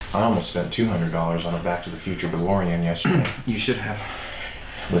I almost spent $200 on a Back to the Future DeLorean yesterday. You should have.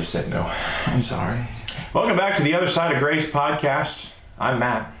 Liz said no. I'm sorry. Welcome back to the Other Side of Grace podcast. I'm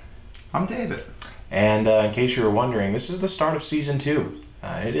Matt. I'm David. And in case you were wondering, this is the start of season 2.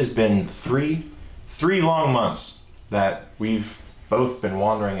 It has been three long months that we've both been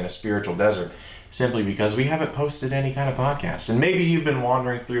wandering in a spiritual desert simply because we haven't posted any kind of podcast. And maybe you've been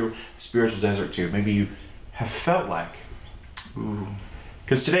wandering through a spiritual desert too. Maybe you have felt like. Ooh.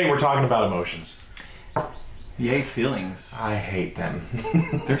 Because today we're talking about emotions. Yay, feelings. I hate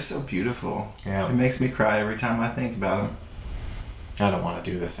them. They're so beautiful. Yeah. It makes me cry every time I think about them. I don't want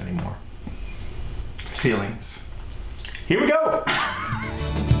to do this anymore. Feelings. Here we go.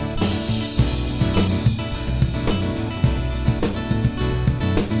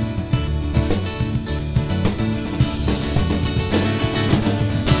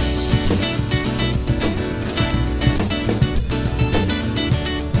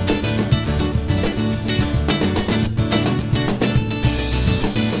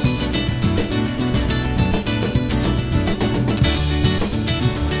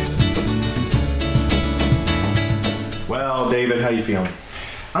 David, how you feeling?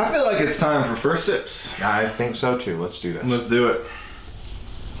 I feel like it's time for first sips. I think so too. Let's do this. Let's do it.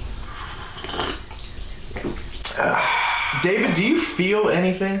 David, do you feel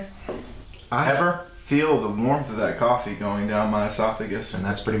anything? I feel the warmth of that coffee going down my esophagus. And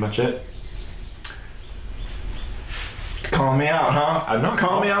that's pretty much it? Call me out, huh? I'm not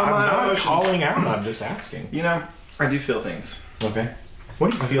calling out. I'm just asking. You know, I do feel things. Okay.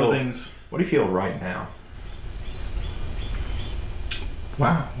 What do you feel things. What do you feel right now?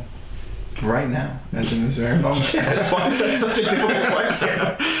 Wow. Right now, as in this very moment. Yes, why is that such a difficult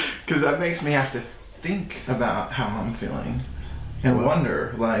question? Because that makes me have to think about how I'm feeling and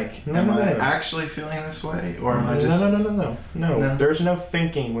wonder, like, am I actually feeling this way, or am I just... No. There's no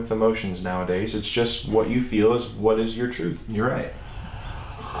thinking with emotions nowadays. It's just what you feel is what is your truth. You're right.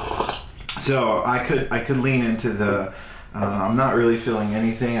 So I could lean into the I'm not really feeling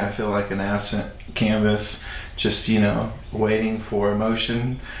anything. I feel like an absent canvas, just, waiting for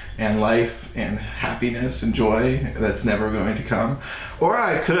emotion and life and happiness and joy that's never going to come. Or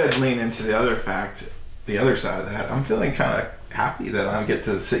I could lean into the other side of that. I'm feeling kind of happy that I get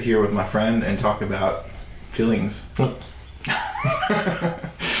to sit here with my friend and talk about feelings. Let's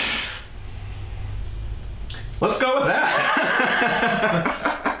go with that.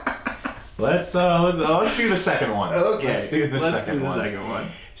 Let's do the second one. Okay. Let's do the second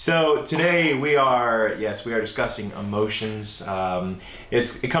one. So today we are discussing emotions.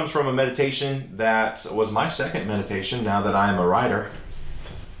 It comes from a meditation that was my second meditation now that I am a writer.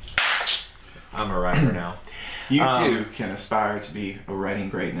 I'm a writer now. You too can aspire to be a writing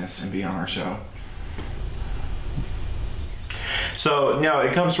greatness and be on our show. So now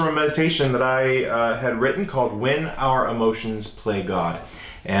it comes from a meditation that I had written called When Our Emotions Play God.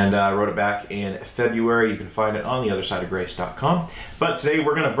 And I wrote it back in February. You can find it on theothersideofgrace.com. But today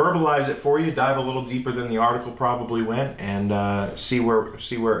we're going to verbalize it for you, dive a little deeper than the article probably went, and see where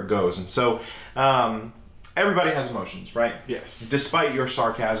it goes. And so everybody has emotions, right? Yes. Despite your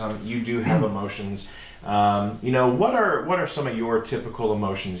sarcasm, you do have emotions. What are some of your typical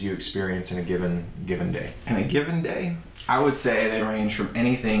emotions you experience in a given day? In a given day, I would say they range from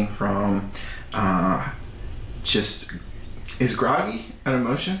anything from is groggy an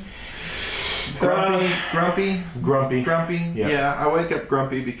emotion? Grumpy. Yeah, I wake up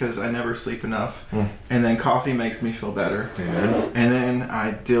grumpy because I never sleep enough, and then coffee makes me feel better. Amen. And then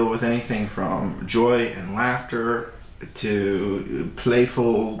I deal with anything from joy and laughter to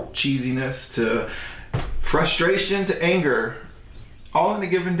playful cheesiness to frustration to anger, all in a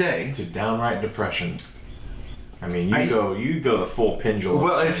given day. To downright depression. I mean, you go the full pendulum.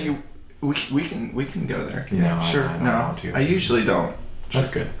 Well, if you. We can go there. No, sure. I usually don't. That's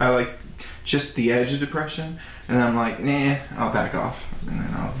good. I like just the edge of depression, and then I'm like, nah, I'll back off, and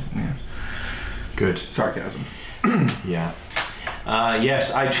then Good. Sarcasm. Yeah.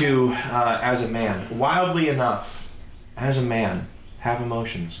 Yes, I too, as a man, wildly enough, as a man, have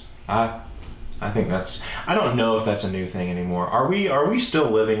emotions. I think I don't know if that's a new thing anymore. Are we still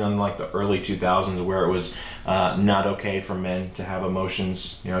living in like the early 2000s where it was not okay for men to have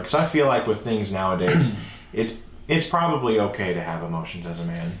emotions? Because I feel like with things nowadays, it's probably okay to have emotions as a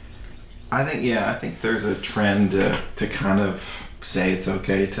man. I think there's a trend to kind of say it's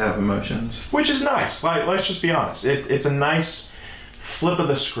okay to have emotions. Which is nice. Like, let's just be honest. It's a nice flip of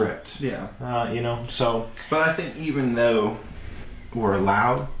the script. Yeah. So. But I think even though we're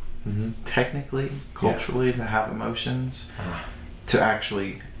allowed, technically, culturally, to have emotions, to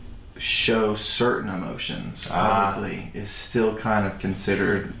actually show certain emotions publicly is still kind of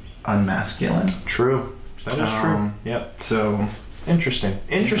considered unmasculine. True. That is true. Yep. So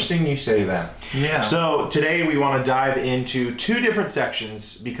Interesting you say that. Yeah. So today we want to dive into two different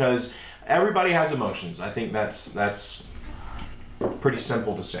sections because everybody has emotions. I think that's pretty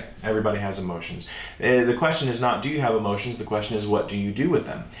simple to say. Everybody has emotions. The question is not do you have emotions, the question is what do you do with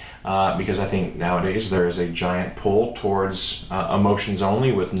them? Because I think nowadays there is a giant pull towards emotions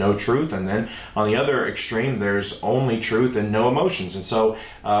only with no truth, and then on the other extreme there's only truth and no emotions. And so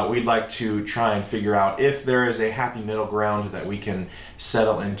we'd like to try and figure out if there is a happy middle ground that we can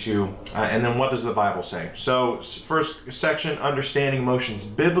settle into, and then what does the Bible say? So first section, understanding emotions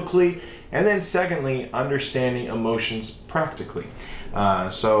biblically, and then secondly, understanding emotions practically.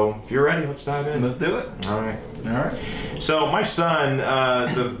 So if you're ready, let's dive in. Let's do it. All right. All right. So my son,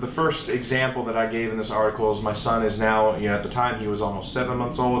 the first example that I gave in this article is my son is now, at the time he was almost 7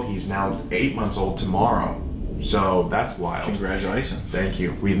 months old. He's now 8 months old tomorrow. So that's wild. Congratulations. Thank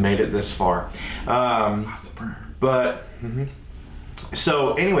you. We've made it this far. Lots of burn. But,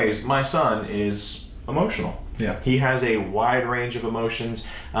 so anyways, my son is emotional. Yeah. He has a wide range of emotions.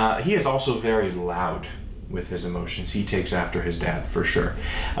 He is also very loud with his emotions. He takes after his dad for sure.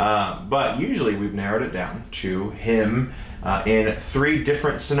 But usually we've narrowed it down to him in 3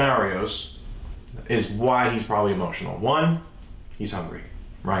 different scenarios is why he's probably emotional. 1, he's hungry,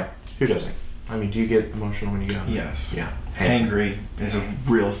 right? Who doesn't? I mean, do you get emotional when you get hungry? Yes. Yeah. Hangry is a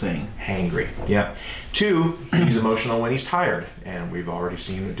real thing. Hangry. Yeah. 2, he's emotional when he's tired. And we've already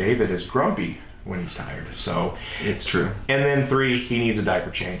seen that David is grumpy when he's tired. So it's true. And then 3, he needs a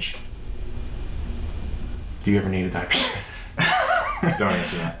diaper change. Do you ever need a diaper change? Don't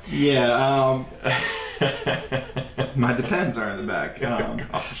answer that. Yeah. My depends are in the back.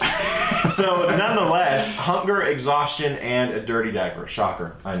 So nonetheless, hunger, exhaustion, and a dirty diaper.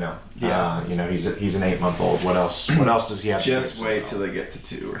 Shocker. I know. Yeah. He's an 8-month-old. What else does he have? Just wait till they get to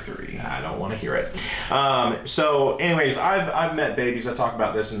 2 or 3. I don't want to hear it. So anyways, I've met babies. I talk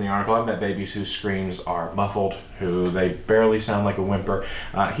about this in the article. I've met babies whose screams are muffled, who they barely sound like a whimper.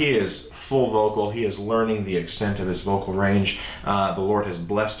 He is full vocal. He is learning the extent of his vocal range. The Lord has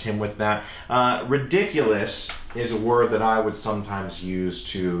blessed him with that. Ridiculous is a word that I would sometimes use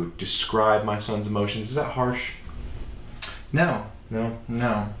to describe my son's emotions. Is that harsh? No. No?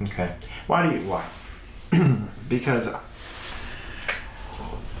 No. Okay. Why? Because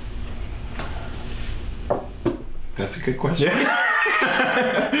that's a good question.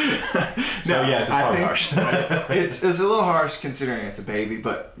 So yes, it's probably harsh. it's a little harsh considering it's a baby,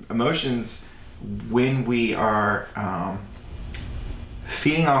 but emotions, when we are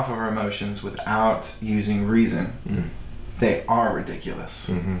feeding off of our emotions without using reason, they are ridiculous,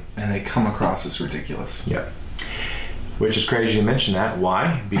 and they come across as ridiculous. Yeah. Which is crazy you mention that.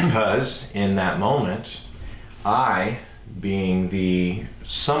 Why? Because in that moment, I, being the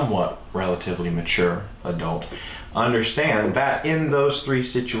somewhat relatively mature adult, understand that in those 3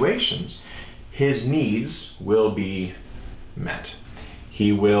 situations, his needs will be met.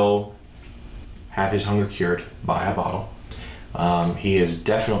 He will have his hunger cured by a bottle. He is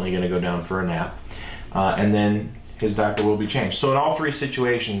definitely going to go down for a nap. And then his diaper will be changed. So in all 3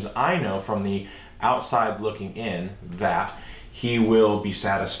 situations, I know from the outside looking in that he will be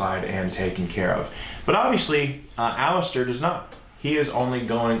satisfied and taken care of. But obviously, Alistair does not. He is only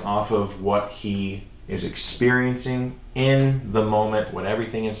going off of what he is experiencing in the moment, what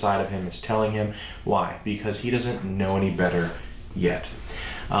everything inside of him is telling him. Why? Because he doesn't know any better yet.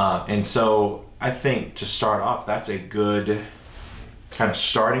 And so I think to start off, that's a good kind of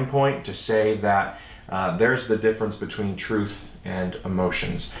starting point to say that there's the difference between truth and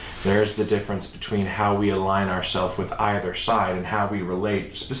emotions. There's the difference between how we align ourselves with either side and how we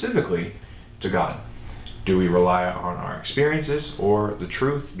relate specifically to God. Do we rely on our experiences or the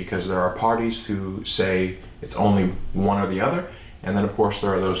truth? Because there are parties who say it's only one or the other, and then of course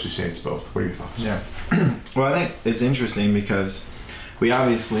there are those who say it's both. What are your thoughts? Yeah. Well, I think it's interesting because we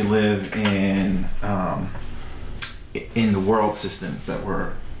obviously live in the world systems that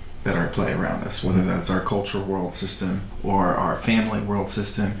are at play around us, whether that's our cultural world system or our family world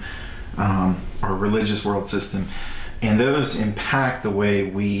system, our religious world system, and those impact the way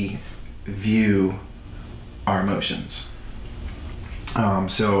we view our emotions.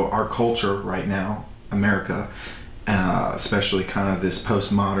 So our culture right now, America, especially kind of this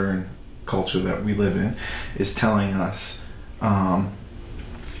postmodern culture that we live in, is telling us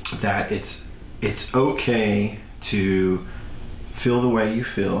that it's okay to feel the way you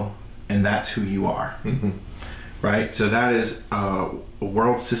feel, and that's who you are. Right? So that is a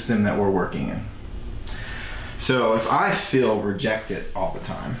world system that we're working in. So if I feel rejected all the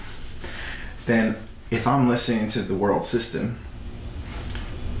time, then if I'm listening to the world system,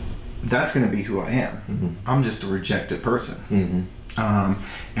 that's going to be who I am. Mm-hmm. I'm just a rejected person. Mm-hmm.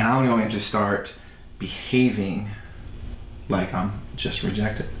 And I'm going to start behaving like I'm just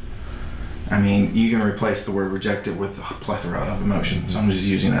rejected. I mean, you can replace the word rejected with a plethora of emotions. I'm just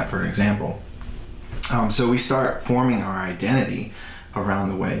using that for an example. So we start forming our identity around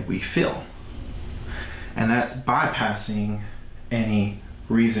the way we feel. And that's bypassing any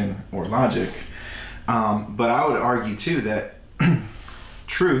reason or logic. But I would argue too that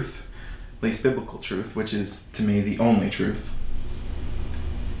truth, at least biblical truth, which is to me the only truth,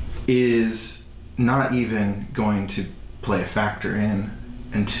 is not even going to play a factor in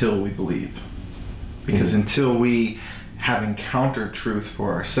until we believe. Because until we have encountered truth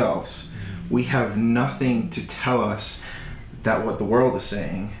for ourselves, we have nothing to tell us that what the world is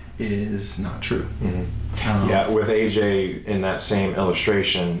saying is not true. Yeah, with AJ in that same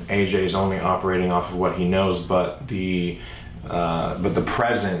illustration, AJ is only operating off of what he knows, but the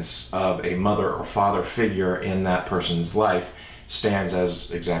presence of a mother or father figure in that person's life stands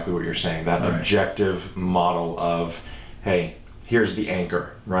as exactly what you're saying, that objective model of, hey, here's the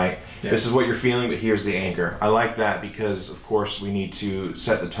anchor, right? Yeah. This is what you're feeling, but here's the anchor. I like that because, of course, we need to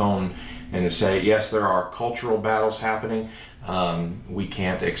set the tone and to say, yes, there are cultural battles happening. We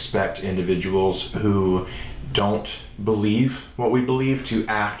can't expect individuals who don't believe what we believe to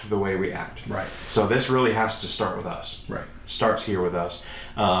act the way we act. Right. So this really has to start with us. Right. Starts here with us.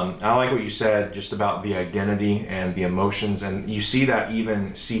 I like what you said just about the identity and the emotions, and you see that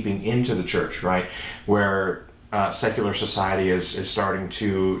even seeping into the church, right? Where secular society is starting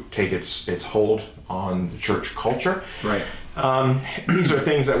to take its hold on the church culture. Right. These are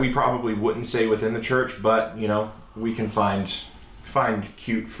things that we probably wouldn't say within the church, but we can find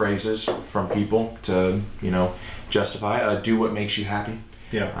cute phrases from people to justify. Do what makes you happy.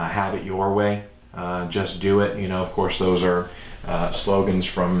 Yeah. Have it your way. Just do it. Of course, those are slogans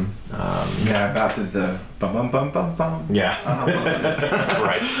from. About the bum bum bum bum bum. Yeah.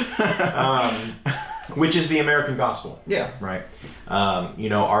 Right. Which is the American gospel. Yeah. Right.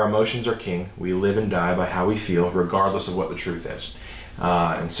 Our emotions are king. We live and die by how we feel, regardless of what the truth is.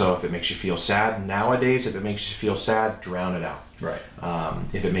 And so if it makes you feel sad nowadays, if it makes you feel sad, drown it out. Right.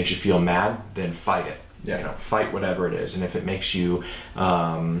 If it makes you feel mad, then fight it. Yeah. Fight whatever it is. And if it makes you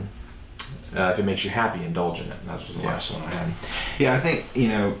happy, indulge in it. That was the last one I had. Yeah, I think,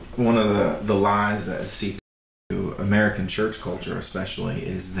 one of the lies that seep into American church culture especially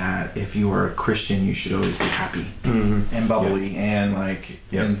is that if you are a Christian, you should always be happy and bubbly and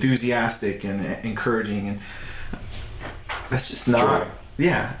enthusiastic and encouraging, and that's just not. Joy.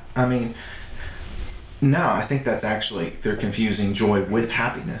 Yeah, I mean, no, I think that's actually, they're confusing joy with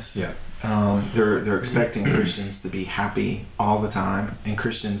happiness. Yeah. They're expecting Christians to be happy all the time, and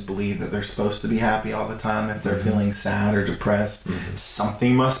Christians believe that they're supposed to be happy all the time. If they're feeling sad or depressed,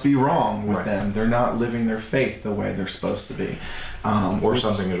 something must be wrong with them. They're not living their faith the way they're supposed to be. Or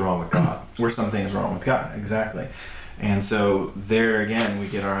something is wrong with God. Or something is wrong with God, exactly. And so there again, we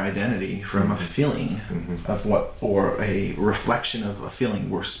get our identity from a feeling of what, or a reflection of a feeling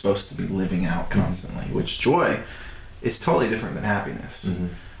we're supposed to be living out constantly, which joy is totally different than happiness.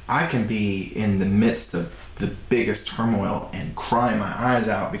 I can be in the midst of the biggest turmoil and cry my eyes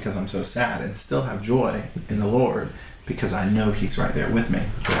out because I'm so sad and still have joy in the Lord because I know He's right there with me.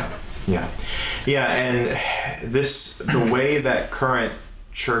 Yeah, and the way that current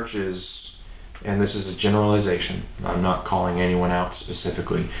churches, and this is a generalization, I'm not calling anyone out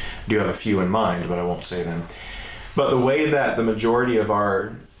specifically, I do have a few in mind, but I won't say them. But the way that the majority of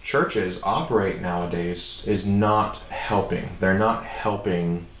our churches operate nowadays is not helping. They're not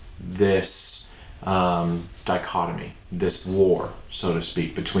helping this dichotomy, this war, so to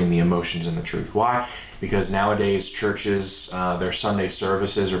speak, between the emotions and the truth. Why? Because nowadays churches, their Sunday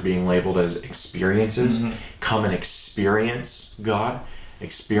services are being labeled as experiences. Come and experience God,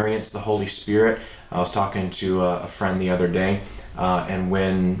 experience the Holy Spirit. I was talking to a friend the other day, and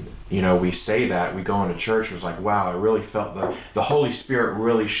when we say that, we go into church, it was like, wow, I really felt the Holy Spirit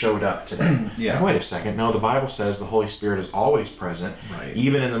really showed up today. And wait a second, no, the Bible says the Holy Spirit is always present. Right.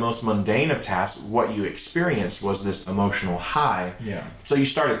 Even in the most mundane of tasks, what you experienced was this emotional high. Yeah. So you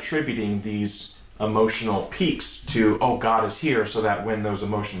start attributing these emotional peaks to, oh, God is here, so that when those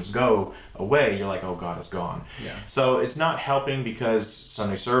emotions go away, you're like, oh, God is gone. Yeah. So it's not helping because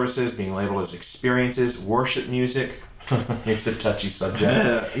Sunday services being labeled as experiences, worship music, it's a touchy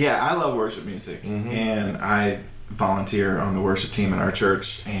subject. Yeah, I love worship music, and I volunteer on the worship team in our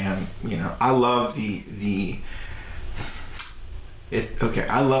church, and I love I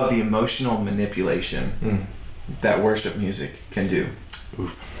love the emotional manipulation that worship music can do.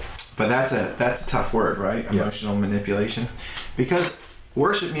 Oof. But that's a tough word, right? Yeah. Emotional manipulation. Because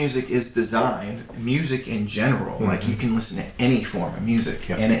worship music is designed, music in general, like you can listen to any form of music,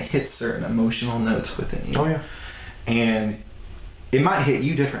 and it hits certain emotional notes within you. Oh, yeah. And it might hit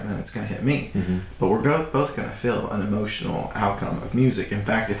you different than it's going to hit me, but we're both going to feel an emotional outcome of music. In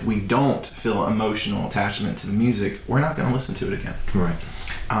fact, if we don't feel emotional attachment to the music, we're not going to listen to it again.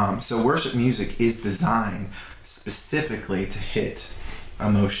 Right. So worship music is designed specifically to hit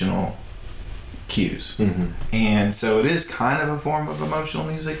emotional cues. And so it is kind of a form of emotional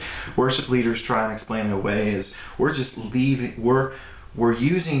music. Worship leaders try and explain it away as we're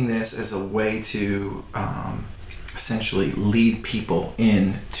using this as a way to essentially lead people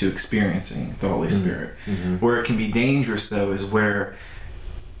into experiencing the Holy Spirit. Where it can be dangerous, though, is where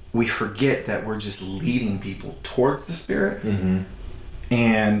we forget that we're just leading people towards the Spirit,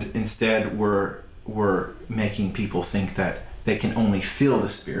 and instead we're making people think that they can only feel the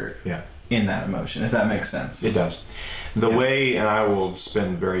Spirit in that emotion, if that makes sense. It does. The way, and I will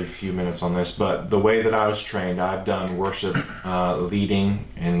spend very few minutes on this, but the way that I was trained, I've done worship leading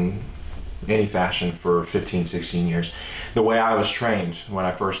in any fashion for 15, 16 years. The way I was trained when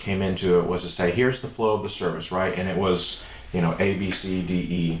I first came into it was to say, here's the flow of the service, right? And it was, A, B, C, D,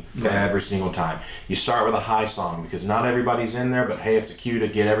 E every single time. You start with a high song because not everybody's in there, but hey, it's a cue to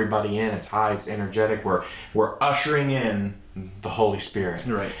get everybody in. It's high, it's energetic. We're ushering in the Holy Spirit.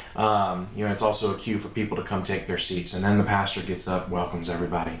 Right. It's also a cue for people to come take their seats, and then the pastor gets up, welcomes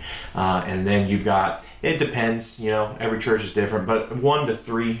everybody, and then you've got, it depends, every church is different, but 1 to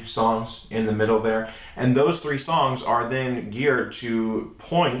 3 songs in the middle there, and those 3 songs are then geared to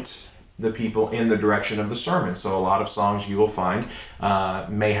point the people in the direction of the sermon. So a lot of songs you will find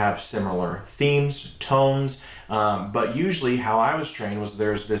may have similar themes, tones, but usually how I was trained was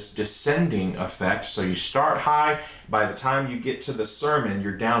there's this descending effect. So you start high, by the time you get to the sermon,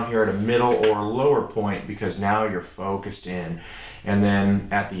 you're down here at a middle or lower point because now you're focused in. And then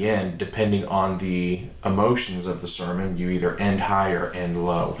at the end, depending on the emotions of the sermon, you either end high or end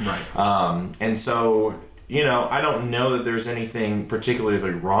low. Right. And so, I don't know that there's anything particularly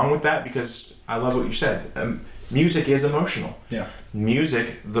wrong with that because I love what you said. Music is emotional. Yeah.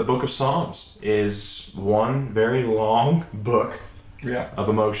 Music, the book of Psalms, is one very long book of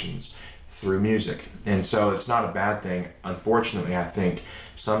emotions through music. And so it's not a bad thing. Unfortunately, I think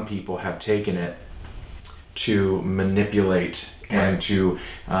some people have taken it to manipulate and to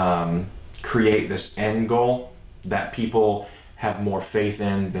create this end goal that people have more faith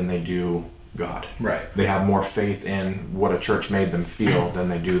in than they do God. Right. They have more faith in what a church made them feel than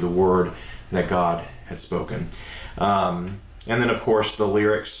they do the word that God had spoken. And then, of course, the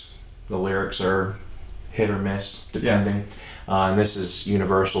lyrics. The lyrics are hit or miss, depending. And this is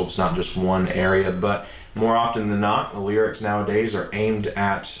universal. It's not just one area, but more often than not, the lyrics nowadays are aimed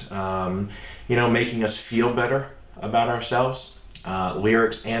at, making us feel better about ourselves.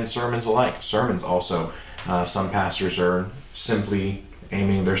 Lyrics and sermons alike. Sermons also. Some pastors are simply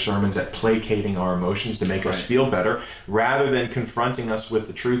aiming their sermons at placating our emotions to make us feel better, rather than confronting us with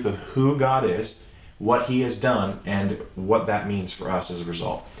the truth of who God is, what He has done, and what that means for us as a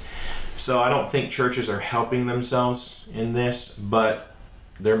result. So I don't think churches are helping themselves in this, but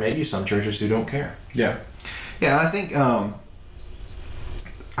there may be some churches who don't care. Yeah. I think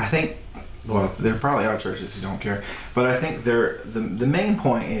well, there probably are churches who don't care, but I think the main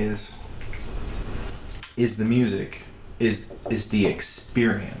point is the music, is the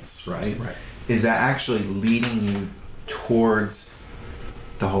experience, right? Right. Is that actually leading you towards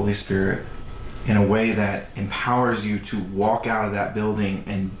the Holy Spirit in a way that empowers you to walk out of that building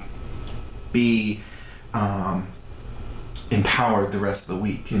and be empowered the rest of the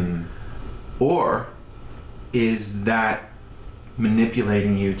week? Or is that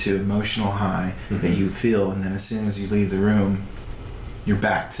manipulating you to emotional high that you feel, and then as soon as you leave the room, you're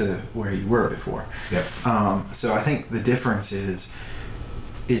back to where you were before? Yep. So I think the difference is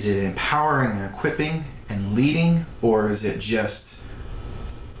it empowering and equipping and leading, or is it just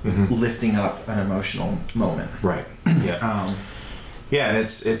lifting up an emotional moment? Right. Yeah. Yeah, and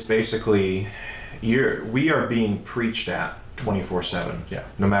it's basically we are being preached at 24/7. Yeah.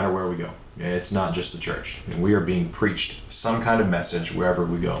 No matter where we go. It's not just the church. We are being preached some kind of message wherever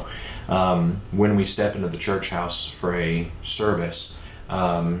we go. When we step into the church house for a service,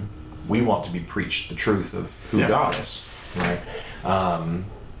 we want to be preached the truth of who God is, right?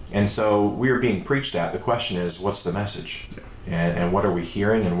 And so we are being preached at. The question is, what's the message? And what are we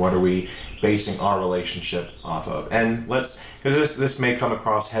hearing, and what are we basing our relationship off of? And because this may come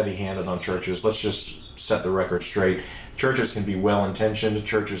across heavy-handed on churches, let's just set the record straight. Churches can be well-intentioned.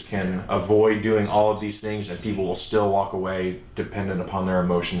 Churches can avoid doing all of these things, and people will still walk away dependent upon their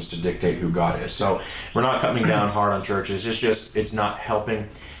emotions to dictate who God is. So we're not coming down hard on churches. It's not helping.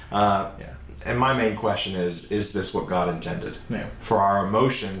 And my main question is this what God intended? Yeah. For our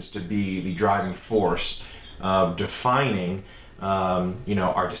emotions to be the driving force of defining,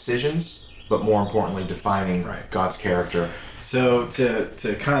 our decisions, but more importantly, defining God's character. So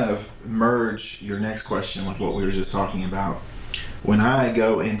to kind of merge your next question with what we were just talking about, when I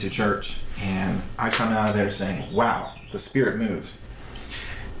go into church and I come out of there saying, wow, the Spirit moved,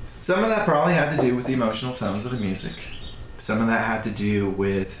 some of that probably had to do with the emotional tones of the music. Some of that had to do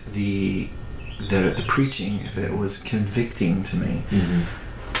with the preaching, if it was convicting to me. Mm-hmm.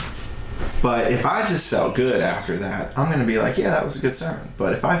 But if I just felt good after that, I'm going to be like, yeah, that was a good sermon.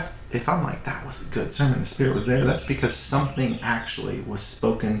 But if I'm like, that was a good sermon, the Spirit was there, that's because something actually was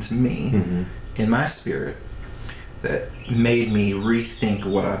spoken to me in my spirit that made me rethink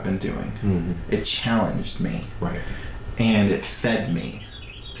what I've been doing. Mm-hmm. It challenged me. Right. And it fed me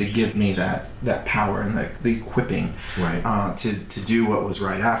to give me that power and the equipping to do what was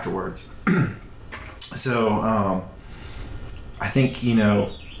right afterwards. So I think,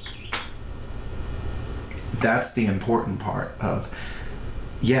 that's the important part of,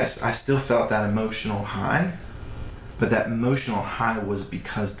 yes, I still felt that emotional high, but that emotional high was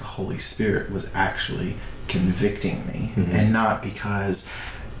because the Holy Spirit was actually convicting me and not because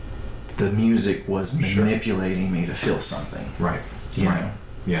the music was manipulating me to feel something. Right. You know?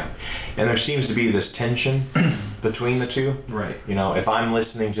 Yeah. And there seems to be this tension between the two. Right. If I'm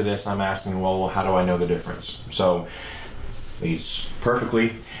listening to this, I'm asking, well, how do I know the difference? So, these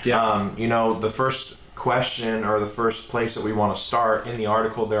perfectly. Yeah. The first question or the first place that we want to start in the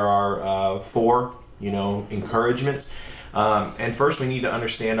article, there are 4, encouragements. And first we need to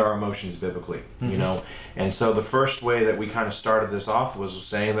understand our emotions biblically, And so the first way that we kind of started this off was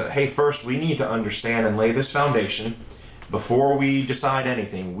saying that, hey, first we need to understand and lay this foundation. Before we decide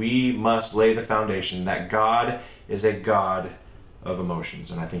anything, we must lay the foundation that God is a God of emotions.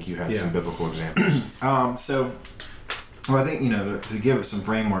 And I think you had some biblical examples. I think, to give it some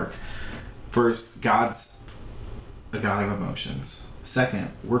framework, first, God's a God of emotions.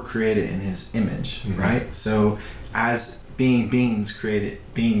 Second, we're created in His image, right? So as beings created,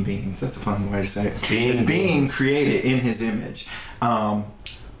 that's a fun way to say it. As being created in His image,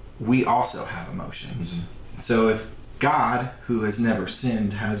 we also have emotions. Mm-hmm. So if God, who has never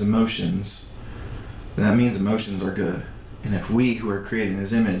sinned, has emotions, then that means emotions are good. And if we, who are created in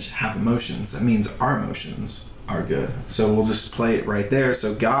His image, have emotions, that means our emotions are good. So we'll just play it right there.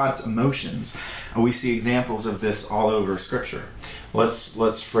 So God's emotions, we see examples of this all over Scripture.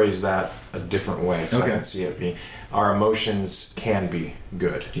 Let's phrase that a different way so I can see it being. Our emotions can be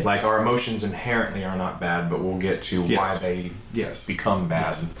good. Yes. Like our emotions inherently are not bad, but we'll get to why they become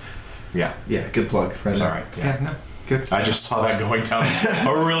bad. Yes. Yeah, good plug. Right. All right. Yeah, no, good. I just saw that going down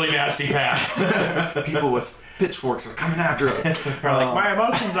a really nasty path. People with pitchforks are coming after us. They're like, my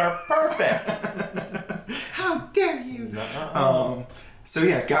emotions are perfect. How dare you?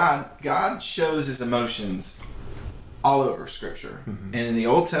 God shows His emotions all over Scripture. And in the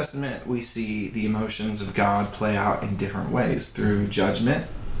Old Testament, we see the emotions of God play out in different ways, through judgment,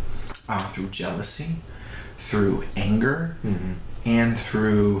 through jealousy, through anger, and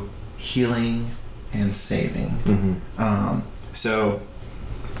through healing and saving.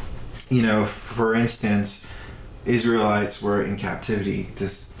 For instance, Israelites were in captivity to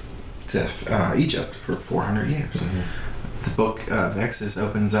Egypt for 400 years. The book of Exodus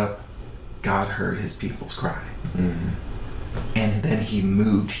opens up, God heard His people's cry. And then He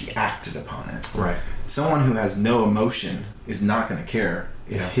moved, He acted upon it. Right. Someone who has no emotion is not going to care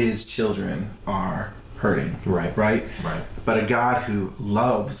if his children are hurting. Right. But a God who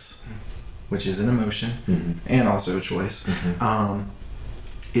loves, which is an emotion and also a choice,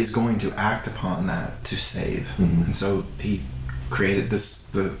 is going to act upon that to save. And so He created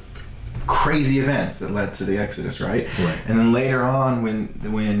the crazy events that led to the Exodus, right? And then later on,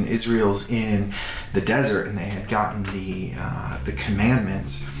 when Israel's in the desert and they had gotten the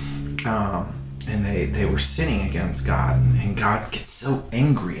commandments, and they were sinning against God, and God gets so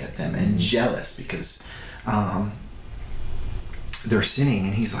angry at them and jealous because they're sinning,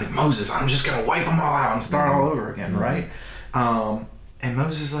 and He's like, Moses, I'm just gonna wipe them all out and start all over again, right? And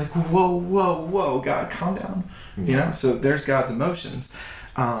Moses is like, whoa, God, calm down. So there's God's emotions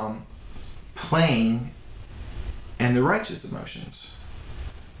playing, and the righteous emotions.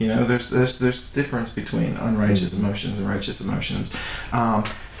 There's difference between unrighteous emotions and righteous emotions. And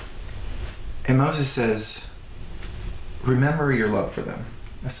Moses says, remember your love for them,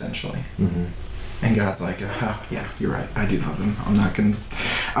 essentially. And God's like, oh, yeah, you're right. I do love them. I'm not going to.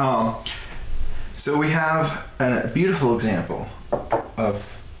 So we have a beautiful example of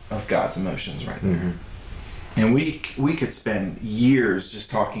God's emotions right there. Mm-hmm. And we could spend years just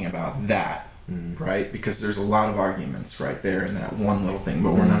talking about that, Mm-hmm. right? Because there's a lot of arguments right there in that one little thing,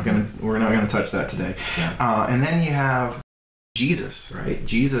 but we're not gonna touch that today. Yeah. And then you have Jesus, right?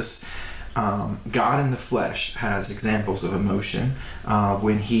 Jesus, God in the flesh, has examples of emotion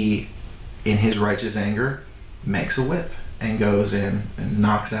when he, in his righteous anger, makes a whip and goes in and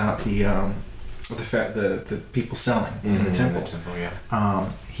knocks out the people selling in the temple.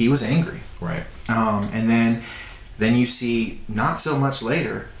 Yeah. He was angry. Right. And then you see, not so much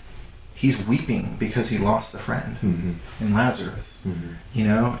later, he's weeping because he lost a friend Mm-hmm. in Lazarus. Mm-hmm. You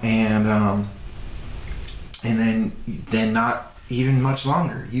know, and then not even much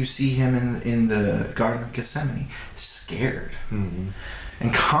longer, you see him in the Garden of Gethsemane, scared. Mm-hmm.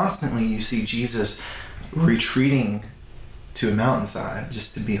 And constantly you see Jesus retreating to a mountainside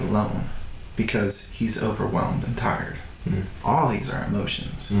just to be alone because he's overwhelmed and tired. Mm-hmm. All these are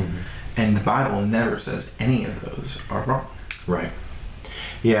emotions. Mm-hmm. And the Bible never says any of those are wrong. Right.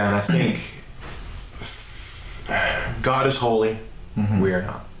 Yeah, and I think God is holy. Mm-hmm. We are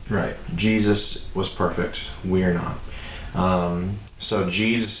not. Right. Jesus was perfect. We are not. So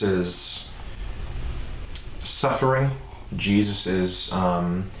Jesus' suffering, Jesus'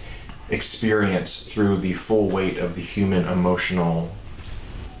 experience through the full weight of the human emotional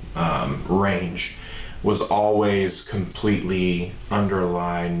range was always completely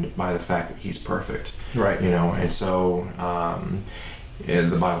underlined by the fact that he's perfect. Right. You know, and so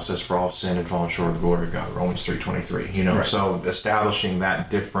the Bible says, for all have sinned and fallen short of the glory of God, Romans 3:23. You know, Right. So establishing that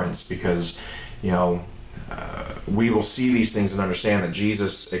difference, because, you know, we will see these things and understand that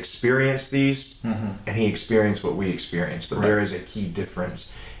Jesus experienced these, Mm-hmm. and he experienced what we experience. But Right. there is a key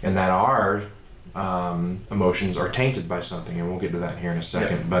difference in that our emotions are tainted by something, and we'll get to that here in a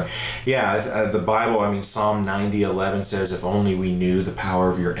second. Yeah. But yeah, the Bible, I mean, Psalm 90:11 says, if only we knew the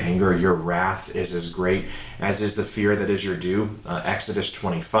power of your anger, your wrath is as great as is the fear that is your due. Exodus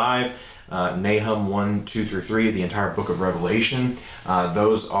 25, Nahum 1:2-3, the entire book of Revelation.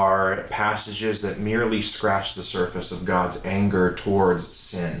 Those are passages that merely scratch the surface of God's anger towards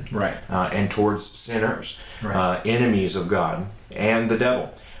sin. Right. And towards sinners, Right. enemies of God and the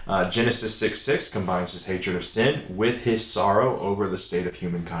devil. Genesis 6:6 combines his hatred of sin with his sorrow over the state of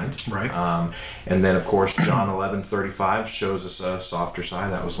humankind. Right. And then, of course, John 11:35 shows us a softer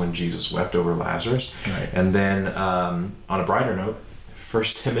side. That was when Jesus wept over Lazarus. Right. And then, on a brighter note,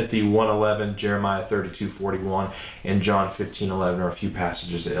 1 Timothy 1:11, Jeremiah 32:41, and John 15:11 are a few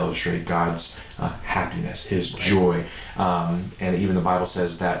passages that illustrate God's happiness, his joy. And even the Bible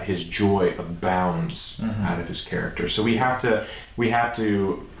says that his joy abounds Mm-hmm. out of his character. So we have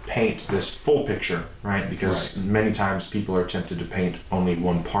to paint this full picture, right? Because many times people are tempted to paint only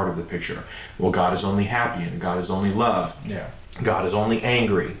one part of the picture. Well, God is only happy and God is only love. Yeah. God is only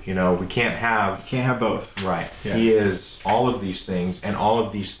angry. You know, we can't have... Can't have both. Right. Yeah. He is all of these things, and all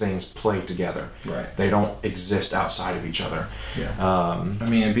of these things play together. Right. They don't exist outside of each other. Yeah. Um, I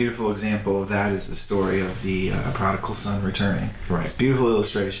mean, a beautiful example of that is the story of the prodigal son returning. Right. It's a beautiful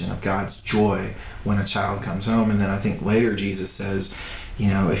illustration of God's joy when a child comes home. And then I think later Jesus says, you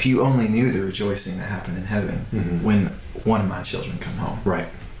know, if you only knew the rejoicing that happened in heaven Mhm. when one of my children come home. right.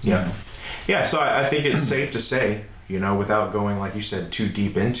 You Yeah. know? Yeah, so I think it's safe to say, you know, without going, like you said, too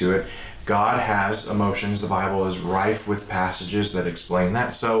deep into it, God has emotions. The Bible is rife with passages that explain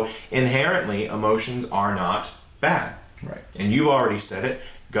that. So inherently, emotions are not bad. Right. And you've already said it.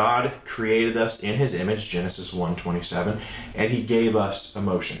 God created us in his image, Genesis 1:27, and he gave us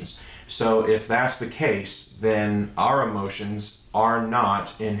emotions. So if that's the case, then our emotions are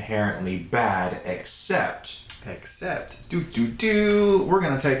not inherently bad, except... We're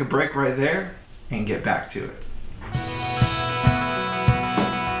going to take a break right there and get back to it.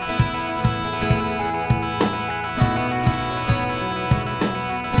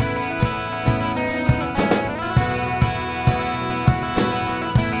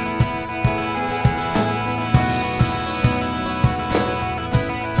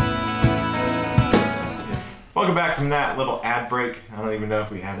 Welcome back from that little ad break. I don't even know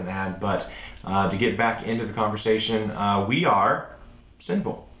if we had an ad, but to get back into the conversation, we are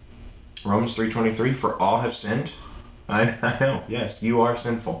sinful. Romans 3:23, for all have sinned. I know, yes, you are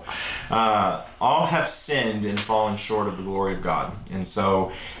sinful. All have sinned and fallen short of the glory of God. And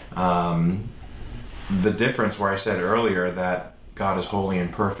so the difference where I said earlier that God is holy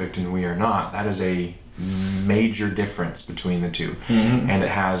and perfect and we are not, that is a major difference between the two. Mm-hmm. And it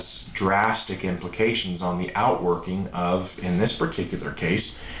has drastic implications on the outworking of, in this particular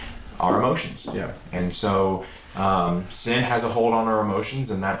case, our emotions. Yeah. And so sin has a hold on our emotions,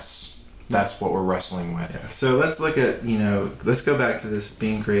 and that's what we're wrestling with. Yeah. So let's look at, let's go back to this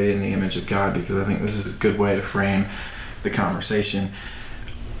being created in the image of God, because I think this is a good way to frame the conversation.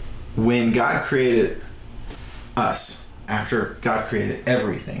 When God created us, after God created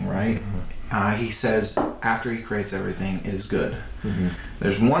everything, right? Mm-hmm. He says after he creates everything, it is good. Mm-hmm.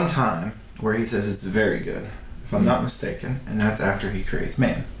 There's one time where he says it's very good, if I'm not mistaken, and that's after he creates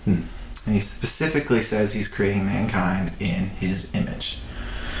man. Mm-hmm. And he specifically says he's creating mankind in his image.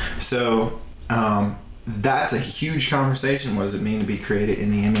 So that's a huge conversation. What does it mean to be created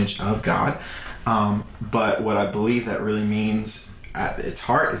in the image of God? But what I believe that really means at its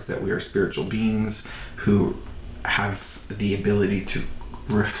heart is that we are spiritual beings who have the ability to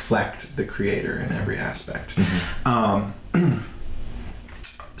reflect the Creator in every aspect. Mm-hmm.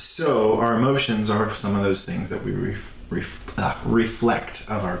 So our emotions are some of those things that we reflect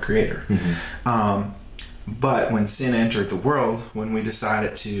of our Creator. Mm-hmm. But when sin entered the world, when we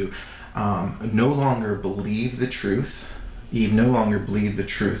decided to no longer believe the truth, Eve no longer believed the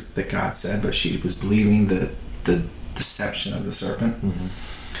truth that God said, but she was believing the deception of the serpent.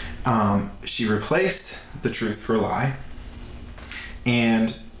 Mm-hmm. She replaced the truth for a lie,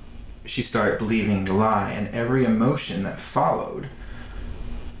 and she started believing the lie, and every emotion that followed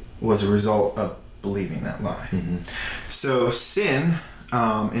was a result of believing that lie. Mm-hmm. So sin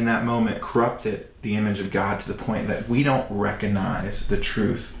in that moment corrupted the image of God to the point that we don't recognize the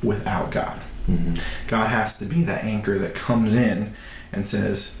truth without God. Mm-hmm. God has to be that anchor that comes in and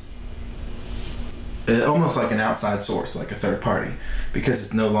says, almost like an outside source, like a third party, because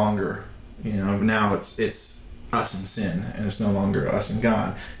it's no longer, now it's us and sin, and it's no longer us and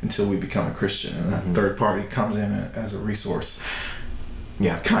God until we become a Christian, and that third party comes in as a resource.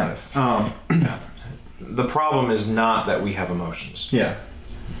 Yeah, kind of. The problem is not that we have emotions. Yeah.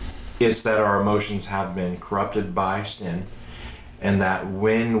 It's that our emotions have been corrupted by sin, and that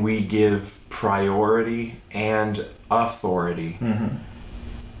when we give priority and authority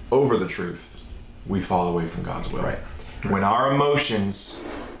over the truth, we fall away from God's will. Right. When our emotions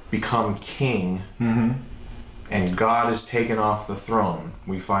become king and God is taken off the throne,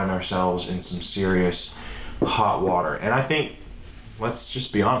 we find ourselves in some serious hot water. And I think, let's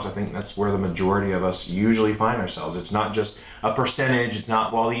just be honest, I think that's where the majority of us usually find ourselves. It's not just a percentage. It's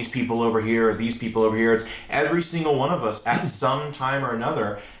not, well, these people over here or these people over here. It's every single one of us at some time or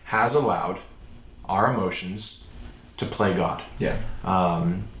another has allowed our emotions to play God. Yeah.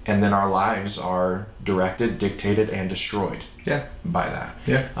 And then our lives are directed, dictated, and destroyed by that.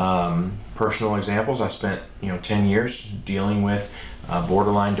 Yeah. Personal examples, I spent 10 years dealing with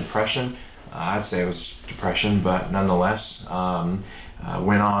borderline depression. I'd say it was depression, but nonetheless,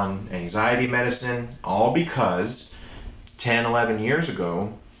 went on anxiety medicine, all because 10, 11 years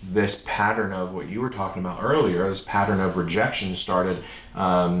ago, this pattern of what you were talking about earlier, this pattern of rejection started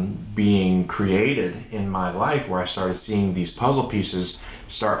being created in my life, where I started seeing these puzzle pieces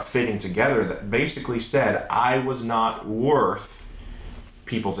start fitting together that basically said I was not worth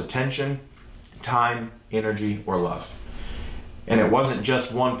people's attention, time, energy, or love. And it wasn't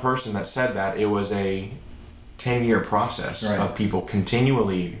just one person that said that. It was a 10-year process of people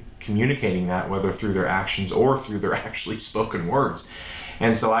continually communicating that, whether through their actions or through their actually spoken words.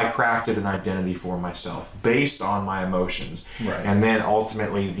 And so I crafted an identity for myself based on my emotions. Right. And then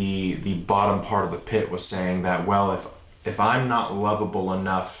ultimately the bottom part of the pit was saying that, well, if I'm not lovable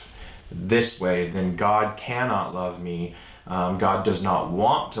enough this way, then God cannot love me. God does not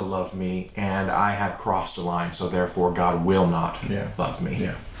want to love me, and I have crossed a line, so therefore God will not love me.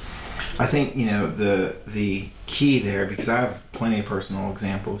 Yeah. I think, the key there, because I have plenty of personal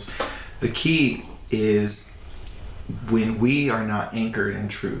examples, the key is when we are not anchored in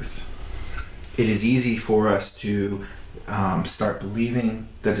truth, it is easy for us to start believing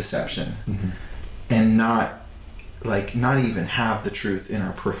the deception and not even have the truth in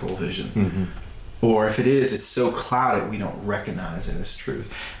our peripheral vision. Or if it is, it's so clouded we don't recognize it as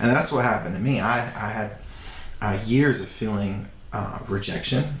truth. And that's what happened to me. I had years of feeling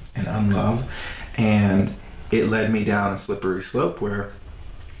rejection and unlove, and it led me down a slippery slope where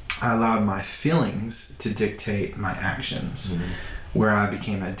I allowed my feelings to dictate my actions, where I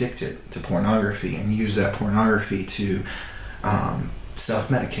became addicted to pornography and used that pornography to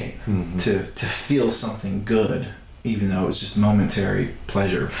self-medicate, to feel something good, even though it was just momentary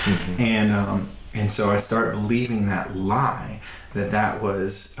pleasure. And so I started believing that lie, that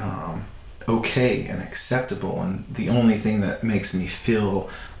was okay and acceptable, and the only thing that makes me feel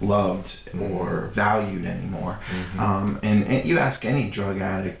loved or valued anymore. And you ask any drug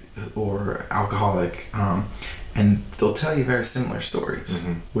addict or alcoholic, And they'll tell you very similar stories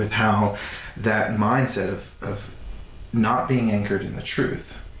with how that mindset of not being anchored in the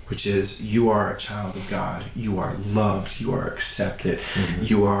truth, which is you are a child of God, you are loved, you are accepted,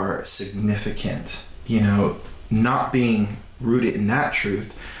 you are significant, not being rooted in that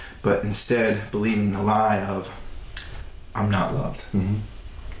truth, but instead believing the lie of I'm not loved,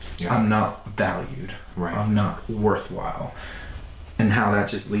 I'm not valued, I'm not worthwhile. And how that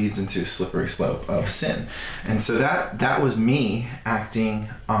just leads into a slippery slope of sin. And so that was me acting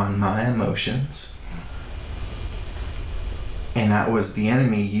on my emotions. And that was the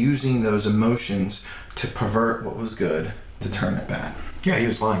enemy using those emotions to pervert what was good, to turn it bad. Yeah, he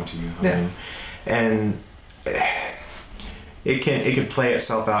was lying to you. I mean, and it can play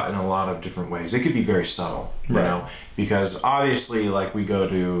itself out in a lot of different ways. It could be very subtle, you know, because obviously, like, we go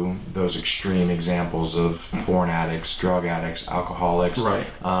to those extreme examples of porn addicts, drug addicts, alcoholics. Right.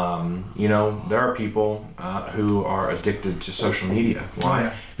 There are people who are addicted to social media.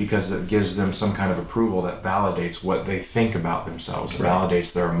 Why? Because it gives them some kind of approval that validates what they think about themselves. It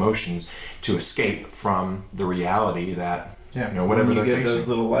validates their emotions to escape from the reality that whatever when you they're get facing. those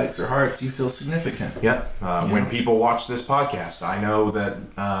little likes or hearts, you feel significant. When people watch this podcast, I know that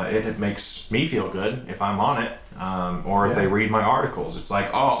it makes me feel good if I'm on it, or if they read my articles. It's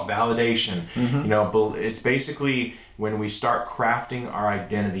like, validation. It's basically when we start crafting our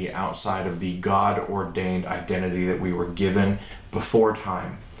identity outside of the God-ordained identity that we were given before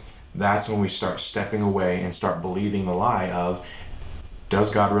time. That's when we start stepping away and start believing the lie of, does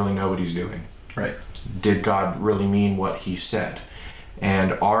God really know what he's doing? Right. Did God really mean what he said?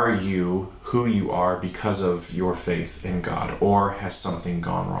 And are you who you are because of your faith in God, or has something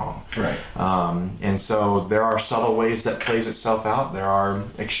gone wrong? Right. And so there are subtle ways that plays itself out. There are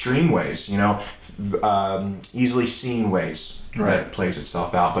extreme ways, easily seen ways that it plays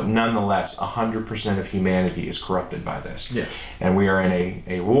itself out. But nonetheless, 100% of humanity is corrupted by this. Yes. And we are in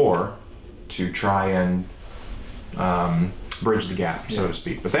a war to try and bridge the gap, so to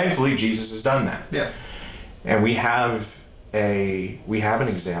speak. But thankfully, Jesus has done that. Yeah. And we have an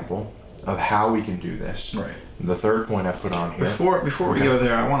example of how we can do this. Right. The third point I put on here. Before we go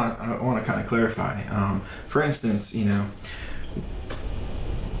there, I want to kind of clarify. For instance,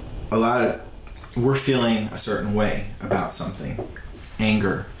 a lot of we're feeling a certain way about something,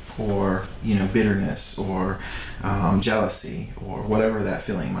 anger, or bitterness, or jealousy, or whatever that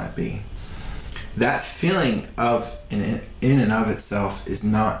feeling might be. That feeling of in and of itself is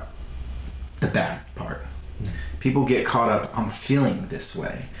not the bad part. People get caught up, I'm feeling this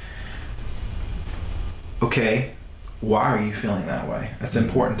way. Okay, why are you feeling that way? That's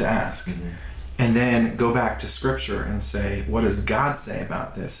important to ask. And then go back to Scripture and say, what does God say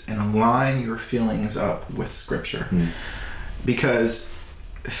about this? And align your feelings up with Scripture. Because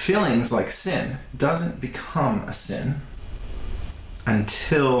feelings like sin doesn't become a sin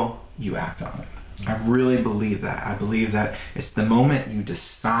until you act on it. I really believe that. I believe that it's the moment you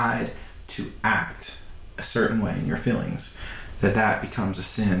decide to act a certain way in your feelings that becomes a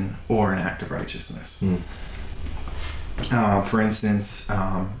sin or an act of righteousness. For instance,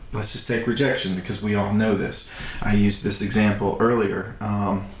 let's just take rejection, because we all know this. I used this example earlier.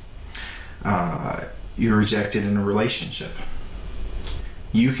 You're rejected in a relationship.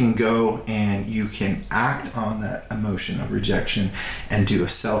 You can go and you can act on that emotion of rejection and do a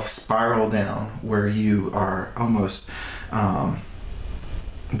self-spiral down where you are almost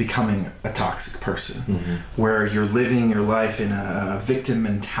becoming a toxic person, where you're living your life in a victim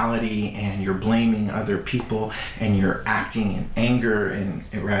mentality and you're blaming other people and you're acting in anger and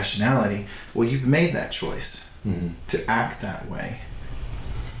irrationality. Well, you've made that choice to act that way.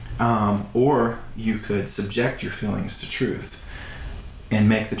 Or you could subject your feelings to truth and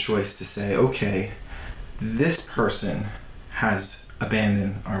make the choice to say, okay, this person has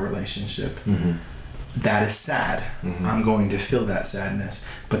abandoned our relationship. That is sad. I'm going to feel that sadness,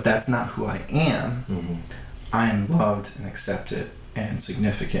 but that's not who I am. I am loved and accepted and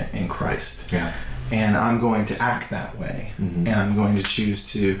significant in Christ. And I'm going to act that way. And I'm going to choose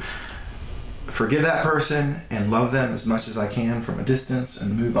to forgive that person and love them as much as I can from a distance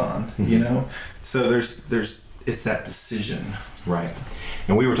and move on, So it's that decision. Right.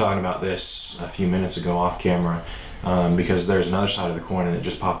 And we were talking about this a few minutes ago off camera, because there's another side of the coin, and it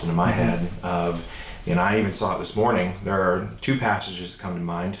just popped into my head and I even saw it this morning. There are two passages that come to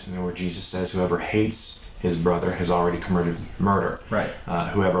mind where Jesus says, whoever hates his brother has already committed murder. Right.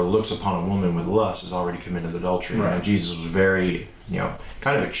 Whoever looks upon a woman with lust has already committed adultery. Right. Jesus was very,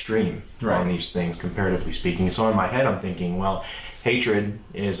 kind of extreme on these things, comparatively speaking. So in my head, I'm thinking, well, hatred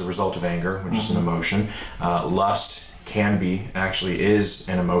is a result of anger, which is an emotion. Lust actually is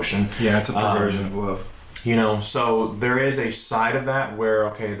an emotion. Yeah, it's a perversion of love. So there is a side of that where,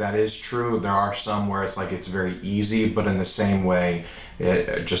 okay, that is true. There are some where it's like it's very easy, but in the same way,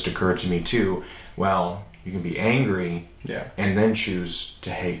 it just occurred to me too, well, you can be angry and then choose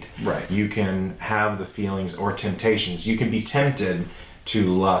to hate. Right. You can have the feelings or temptations. You can be tempted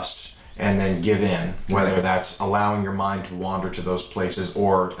to lust and then give in, whether that's allowing your mind to wander to those places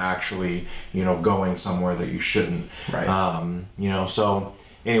or actually, going somewhere that you shouldn't. Right. So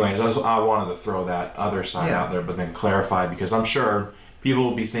anyways, I wanted to throw that other side out there, but then clarify, because I'm sure people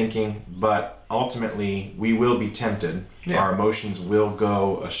will be thinking, but ultimately we will be tempted. Yeah. Our emotions will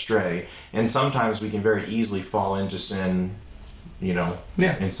go astray. And sometimes we can very easily fall into sin,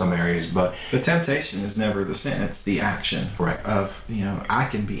 in some areas. But the temptation is never the sin, it's the action of, I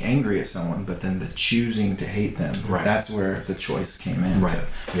can be angry at someone, but then the choosing to hate them, that's where the choice came in. Right.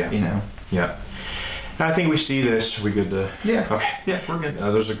 Yeah. I think we see this. Are we good to... Yeah. Okay. Yeah, we're good.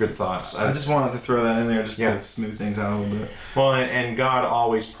 Those are good thoughts. I just wanted to throw that in there just to smooth things out a little bit. Well, and God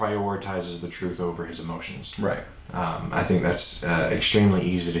always prioritizes the truth over his emotions. Right. I think that's extremely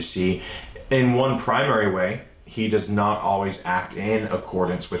easy to see. In one primary way, he does not always act in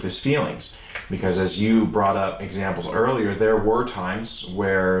accordance with his feelings. Because as you brought up examples earlier, there were times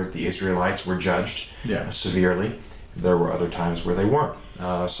where the Israelites were judged severely. There were other times where they weren't.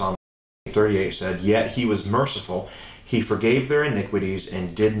 Psalm 38 said, "Yet he was merciful. He forgave their iniquities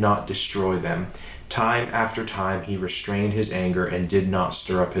and did not destroy them. Time after time he restrained his anger and did not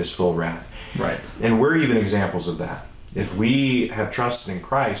stir up his full wrath." Right. And we're even examples of that. If we have trusted in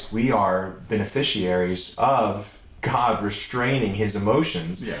Christ, we are beneficiaries of God restraining his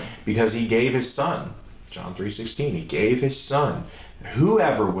emotions because he gave his son. John 3:16, he gave his son.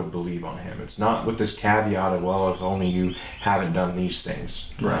 Whoever would believe on him. It's not with this caveat of, well, if only you haven't done these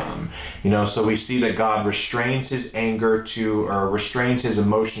things. Right. So we see that God restrains his anger or restrains his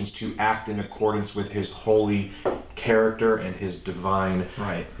emotions to act in accordance with his holy character and his divine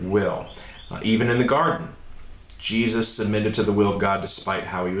will. Even in the garden, Jesus submitted to the will of God despite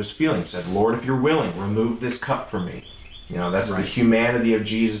how he was feeling. He said, "Lord, if you're willing, remove this cup from me." That's the humanity of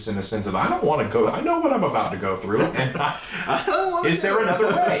Jesus in the sense of, I don't want to go, I know what I'm about to go through, and is there another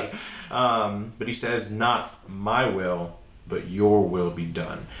way? But he says, not my will, but your will be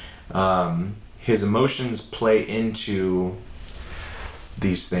done. His emotions play into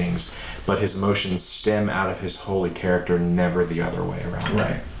these things, but his emotions stem out of his holy character, never the other way around.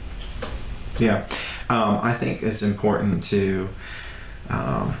 Right. Yeah. I think it's important to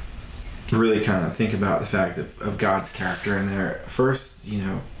really kind of think about the fact of God's character in there. First,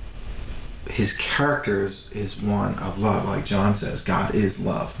 his character is one of love. Like John says, God is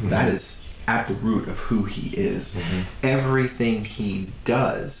love. Mm-hmm. That is at the root of who he is. Mm-hmm. Everything he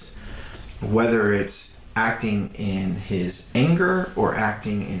does, whether it's acting in his anger or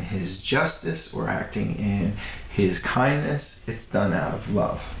acting in his justice or acting in his kindness, it's done out of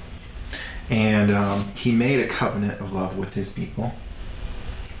love. And he made a covenant of love with his people.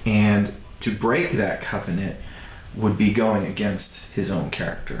 And to break that covenant would be going against his own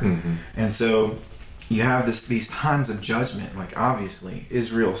character. Mm-hmm. And so you have these times of judgment. Like, obviously,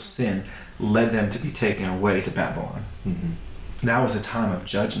 Israel's sin led them to be taken away to Babylon. Mm-hmm. That was a time of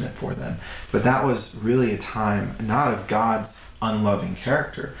judgment for them. But that was really a time not of God's unloving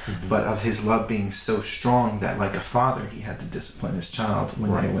character, but of his love being so strong that, like a father, he had to discipline his child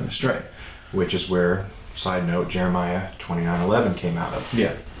when they went astray. Which is where, side note, Jeremiah 29:11 came out of.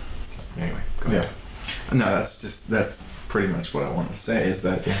 Yeah. Anyway, go ahead. No, that's pretty much what I want to say, is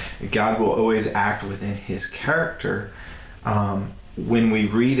that God will always act within his character. When we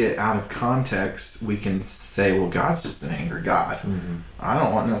read it out of context, we can say, well, God's just an angry God. Mm-hmm. I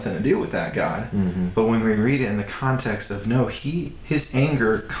don't want nothing to do with that God. Mm-hmm. But when we read it in the context of, no, his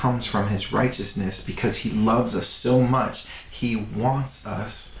anger comes from his righteousness because he loves us so much. He wants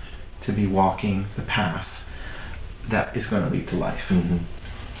us to be walking the path that is going to lead to life. Mm-hmm.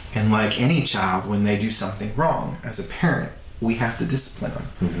 And like any child, when they do something wrong, as a parent, we have to discipline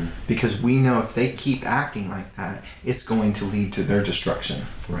them because we know if they keep acting like that, it's going to lead to their destruction.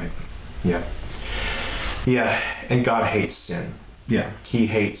 Right. Yeah. Yeah. And God hates sin. Yeah. He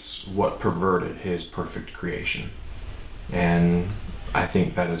hates what perverted his perfect creation. And I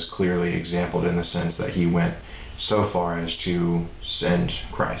think that is clearly exampled in the sense that he went so far as to send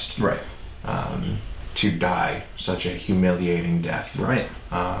Christ. Right. To die such a humiliating death. Right.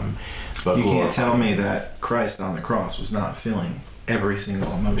 But you can't tell me that Christ on the cross was not feeling every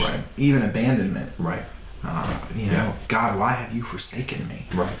single emotion, even abandonment. Right. God, why have you forsaken me?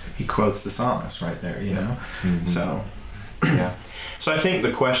 Right. He quotes the psalmist right there, you know? Mm-hmm. So. Yeah. So I think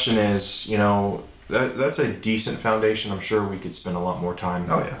the question is, that's a decent foundation. I'm sure we could spend a lot more time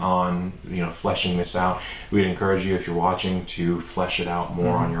on fleshing this out. We'd encourage you, if you're watching, to flesh it out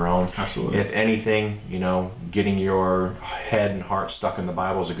more on your own. Absolutely. If anything, getting your head and heart stuck in the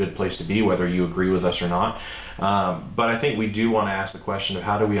Bible is a good place to be, whether you agree with us or not. But I think we do want to ask the question of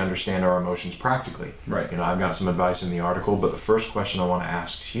how do we understand our emotions practically? Right. I've got some advice in the article, but the first question I want to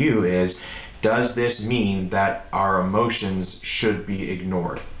ask you is, does this mean that our emotions should be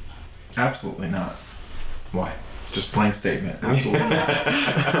ignored? Absolutely not. Why? Just blank statement. Absolutely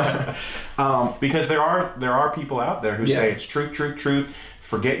not. Because there are people out there who say it's truth.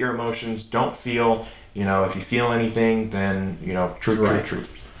 Forget your emotions. Don't feel. If you feel anything, then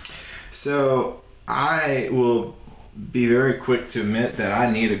truth. So I will be very quick to admit that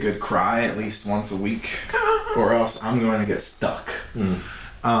I need a good cry at least once a week, or else I'm going to get stuck.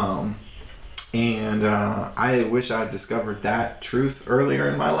 And I wish I discovered that truth earlier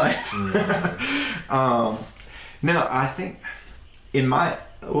in my life. No, I think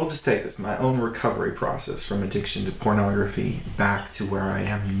we'll just take this, my own recovery process from addiction to pornography back to where I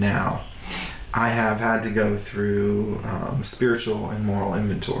am now. I have had to go through spiritual and moral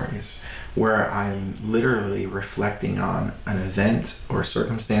inventories where I'm literally reflecting on an event or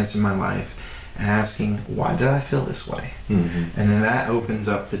circumstance in my life and asking, why did I feel this way? And then that opens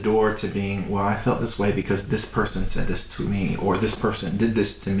up the door to being, well, I felt this way because this person said this to me, or this person did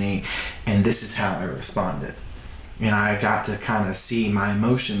this to me, and this is how I responded. And I got to kind of see my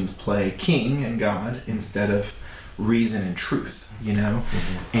emotions play king and God instead of reason and truth,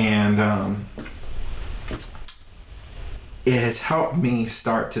 And it has helped me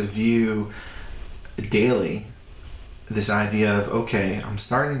start to view daily this idea of, okay, I'm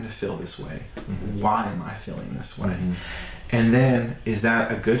starting to feel this way. Why am I feeling this way? And then, is that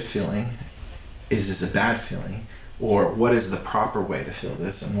a good feeling? Is this a bad feeling? Or what is the proper way to feel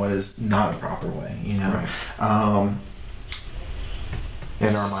this, and what is not a proper way? Right.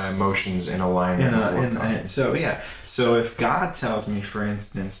 And are my emotions in alignment? So if God tells me, for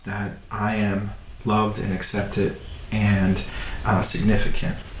instance, that I am loved and accepted and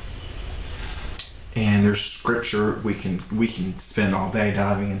significant, and there's scripture, we can spend all day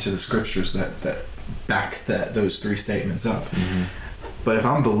diving into the scriptures that back those three statements up. But if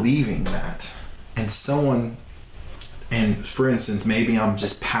I'm believing that, and for instance, maybe I'm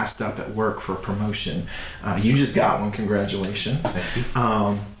just passed up at work for a promotion. You just got one, congratulations.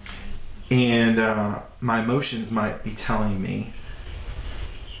 And my emotions might be telling me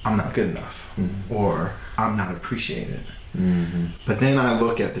I'm not good enough, or I'm not appreciated. But then I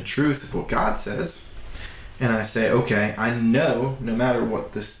look at the truth of what God says, and I say, okay, I know no matter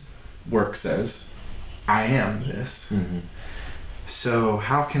what this work says, I am this. So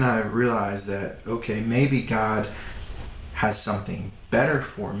how can I realize that, okay, maybe God has something better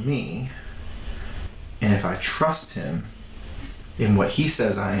for me, and if I trust Him in what He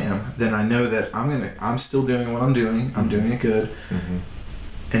says I am, then I know that I'm still doing what I'm doing. I'm doing it good.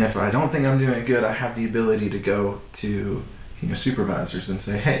 And if I don't think I'm doing it good, I have the ability to go to supervisors and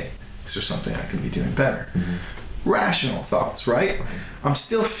say, hey, is there something I can be doing better? Rational thoughts, right? I'm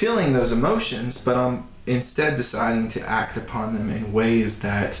still feeling those emotions, but I'm instead deciding to act upon them in ways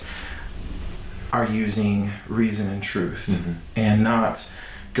that are using reason and truth, and not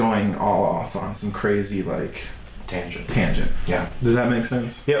going all off on some crazy tangent. Yeah. Does that make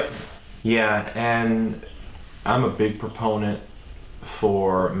sense? Yep. Yeah, and I'm a big proponent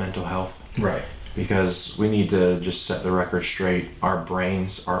for mental health. Right. Because we need to just set the record straight. Our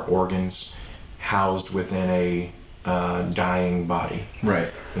brains, our organs, housed within a dying body. Right.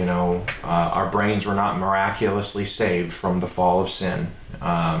 Our brains were not miraculously saved from the fall of sin.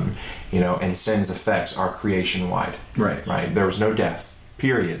 And sin's effects are creation-wide. Right. There was no death,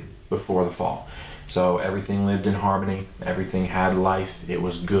 period, before the fall. So everything lived in harmony. Everything had life. It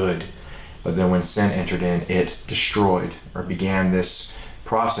was good. But then when sin entered in, it destroyed, or began this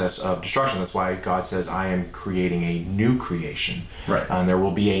process of destruction. That's why God says, I am creating a new creation. Right. And there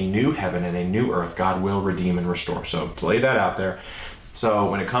will be a new heaven and a new earth. God will redeem and restore. So to lay that out there.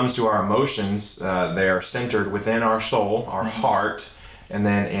 So when it comes to our emotions, they are centered within our soul, our heart, and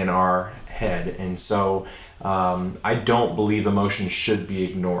then in our head. And so I don't believe emotions should be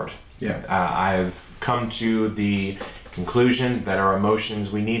ignored. Yeah. I've come to the conclusion that our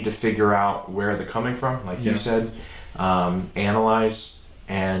emotions, we need to figure out where they're coming from, like you said, analyze,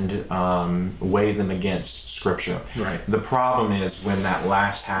 and weigh them against Scripture. Right. The problem is when that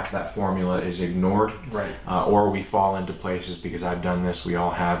last half of that formula is ignored, Right. Or we fall into places, because I've done this, we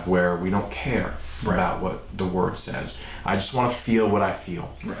all have, where we don't care about what the Word says. I just want to feel what I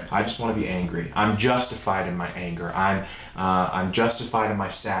feel. Right. I just want to be angry. I'm justified in my anger. I'm justified in my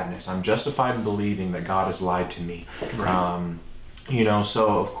sadness. I'm justified in believing that God has lied to me. Right.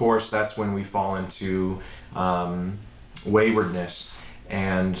 So of course that's when we fall into waywardness,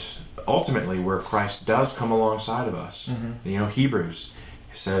 and ultimately where Christ does come alongside of us. Mm-hmm. Hebrews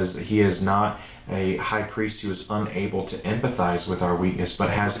says that he is not a high priest who is unable to empathize with our weakness, but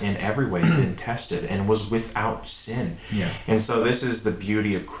has in every way been tested and was without sin. Yeah. And so this is the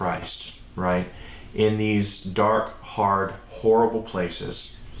beauty of Christ, right? In these dark, hard, horrible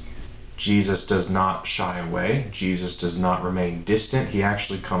places, Jesus does not shy away. Jesus does not remain distant. He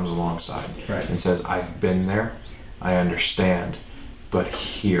actually comes alongside and says, I've been there. I understand. But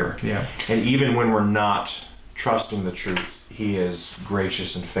here. Yeah. And even when we're not trusting the truth, he is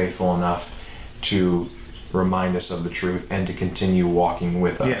gracious and faithful enough to remind us of the truth and to continue walking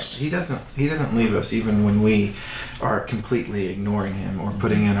with us. Yes, he doesn't leave us even when we are completely ignoring him or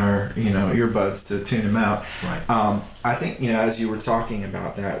putting in our earbuds to tune him out. Right. I think as you were talking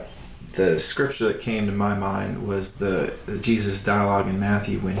about that, the scripture that came to my mind was the Jesus dialogue in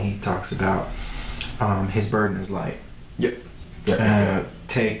Matthew when he talks about his burden is light. Yep.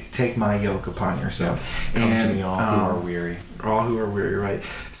 Take my yoke upon yourself. Come to me all who are weary. All who are weary, right?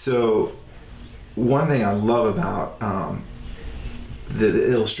 So one thing I love about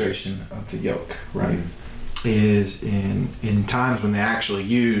the illustration of the yoke, right, is in times when they actually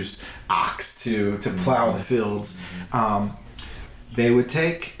used ox to plow the fields, they would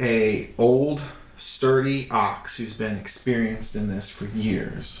take a old sturdy ox who's been experienced in this for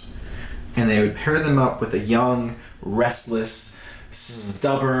years, and they would pair them up with a young, restless,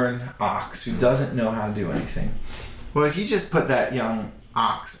 stubborn ox who doesn't know how to do anything. Well, if you just put that young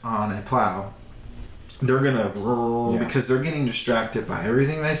ox on a plow, they're gonna because they're getting distracted by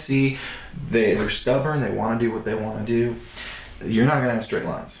everything they see. They're stubborn. They want to do what they want to do. You're not gonna have straight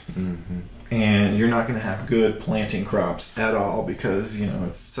lines, and you're not gonna have good planting crops at all because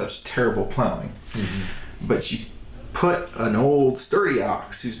it's such terrible plowing. But you put an old sturdy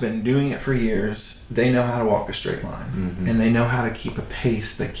ox who's been doing it for years. They know how to walk a straight line, and they know how to keep a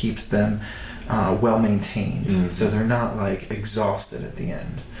pace that keeps them well maintained, so they're not like exhausted at the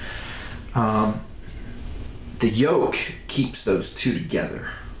end. The yoke keeps those two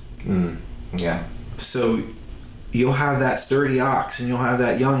together. Yeah. So you'll have that sturdy ox and you'll have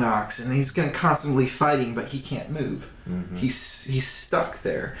that young ox, and he's going to constantly fighting, but he can't move. He's stuck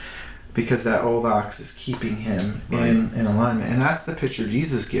there because that old ox is keeping him in alignment. And that's the picture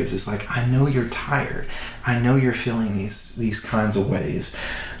Jesus gives. It's like, I know you're tired. I know you're feeling these kinds of ways.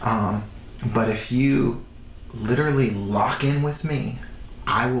 But if you literally lock in with me,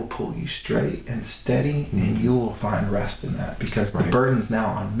 I will pull you straight and steady, and you will find rest in that because the burden's now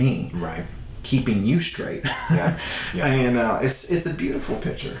on me, keeping you straight. And it's a beautiful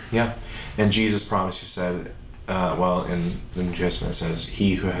picture. Yeah, and Jesus promised, he said, in the New Testament it says,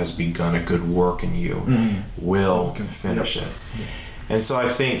 he who has begun a good work in you will finish it. And so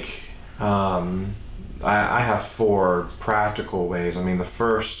I think I have 4 practical ways. I mean, the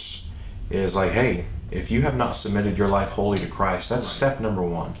first is like, hey, if you have not submitted your life wholly to Christ, that's step number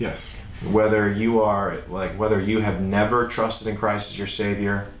 1. Yes. Whether you have never trusted in Christ as your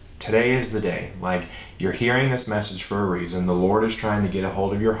Savior, today is the day. Like, you're hearing this message for a reason. The Lord is trying to get a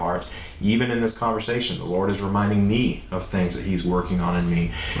hold of your hearts. Even in this conversation, the Lord is reminding me of things that he's working on in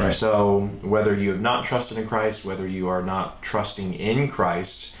me. Right. So whether you have not trusted in Christ, whether you are not trusting in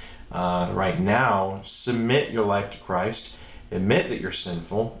Christ right now, submit your life to Christ. Admit that you're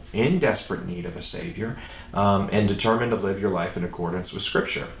sinful, in desperate need of a Savior, and determine to live your life in accordance with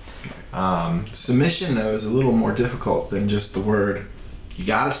Scripture. Submission, though, is a little more difficult than just the word. You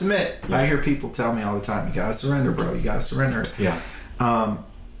gotta submit. I hear people tell me all the time, you gotta surrender, bro. You gotta surrender.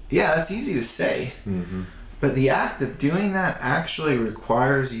 That's easy to say. But the act of doing that actually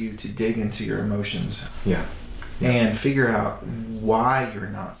requires you to dig into your emotions. And figure out why you're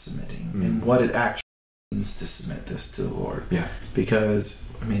not submitting and what it actually means to submit this to the Lord. Because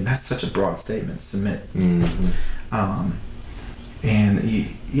that's such a broad statement. Submit. I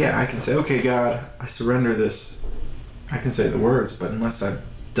can say, okay, God, I surrender this. I can say the words, but unless I've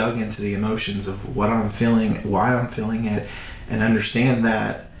dug into the emotions of what I'm feeling, why I'm feeling it, and understand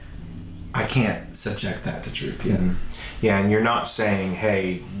that, I can't subject that to truth yet. And you're not saying,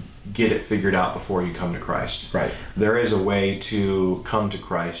 hey, get it figured out before you come to Christ. There is a way to come to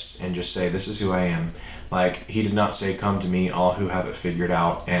Christ and just say, this is who I am. Like, he did not say, come to me, all who have it figured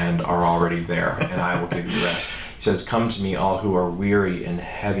out and are already there, and I will give you rest. He says, come to me, all who are weary and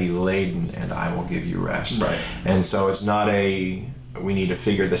heavy laden, and I will give you rest. Right. And so it's not we need to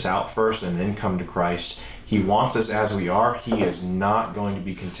figure this out first and then come to Christ. He wants us as we are. He is not going to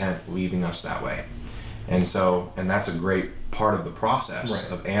be content leaving us that way. And that's a great part of the process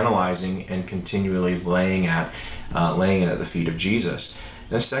of analyzing and continually laying it at the feet of Jesus.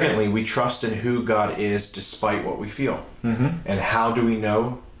 And secondly, we trust in who God is despite what we feel. Mm-hmm. And how do we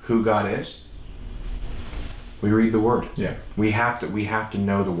know who God is? We read the Word. Yeah. We have to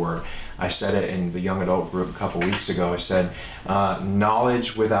know the Word. I said it in the young adult group a couple weeks ago. I said,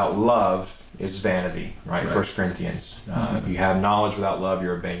 knowledge without love is vanity, right? 1 Corinthians. If you have knowledge without love,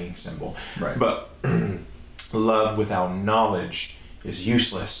 you're a banging cymbal. Right. But love without knowledge is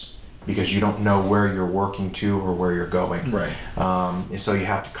useless because you don't know where you're working to or where you're going. Right. And so you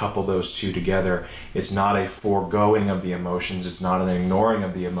have to couple those two together. It's not a foregoing of the emotions. It's not an ignoring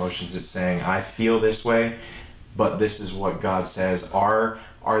of the emotions. It's saying, I feel this way, but this is what God says. Are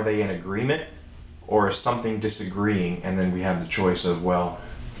they in agreement, or is something disagreeing? And then we have the choice of, well,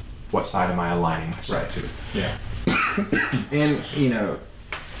 what side am I aligning myself to? Yeah. And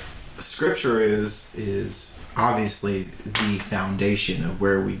Scripture is obviously the foundation of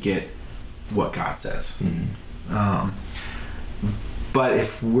where we get what God says. Mm-hmm. But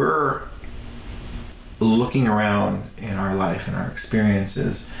if we're looking around in our life and our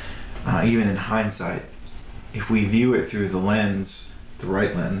experiences, even in hindsight, if we view it through the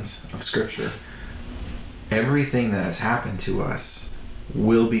right lens of Scripture, everything that has happened to us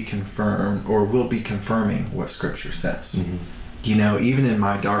will be confirmed or will be confirming what Scripture says. Mm-hmm. Even in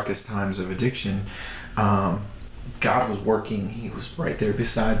my darkest times of addiction, God was working. He was right there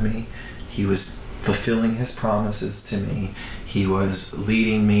beside me. He was fulfilling His promises to me. He was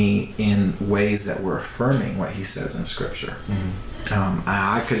leading me in ways that were affirming what He says in Scripture. Mm-hmm.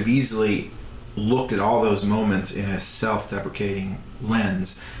 I could have easily looked at all those moments in a self-deprecating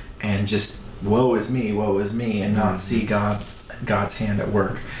lens and just woe is me, and not see God's hand at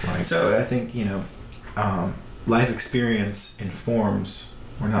work. Right. So I think life experience confirms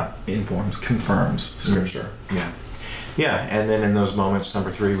Scripture. Yeah, and then in those moments,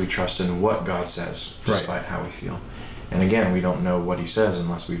 number 3, we trust in what God says despite how we feel. And again, we don't know what He says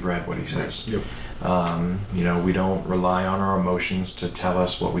unless we've read what He says. Yep. We don't rely on our emotions to tell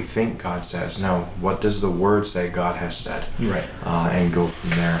us what we think God says. No, what does the Word say God has said? Right. And go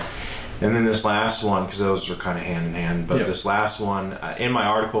from there. And then this last one, because those are kind of hand in hand, but this last one, in my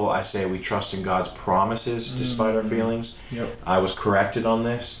article, I say we trust in God's promises despite our feelings. Yep. I was corrected on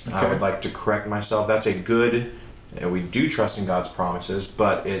this. Okay. I would like to correct myself. That's a good, we do trust in God's promises,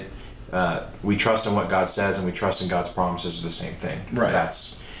 but we trust in what God says and we trust in God's promises are the same thing. Right.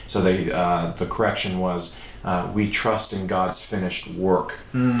 So the correction was, we trust in God's finished work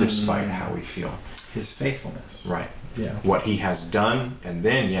despite how we feel. His faithfulness. Right. Yeah. What He has done, and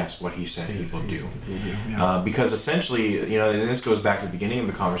then what He said He will do. Yeah. Because essentially, and this goes back to the beginning of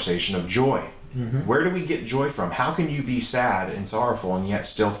the conversation of joy. Mm-hmm. Where do we get joy from? How can you be sad and sorrowful and yet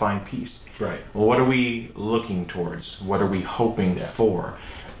still find peace? Right. Well, what are we looking towards? What are we hoping for?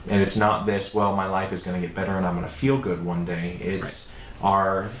 And it's not this, well, my life is going to get better and I'm going to feel good one day. It's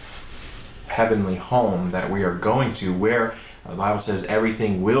our heavenly home that we are going to, where the Bible says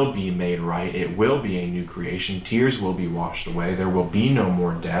everything will be made right. It will be a new creation. Tears will be washed away. There will be no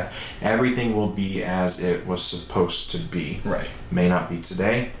more death. Everything will be as it was supposed to be. Right. May not be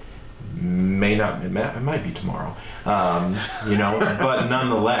today. It might be tomorrow. But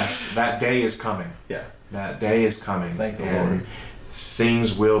nonetheless, that day is coming. Yeah. That day is coming. Thank the Lord.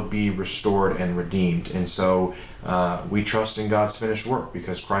 Things will be restored and redeemed. And so we trust in God's finished work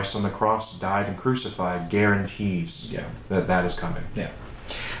because Christ on the cross died and crucified guarantees that is coming. Yeah.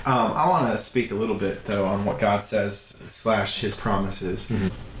 I want to speak a little bit, though, on what God says / His promises.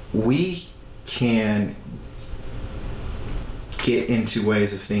 Mm-hmm. We can get into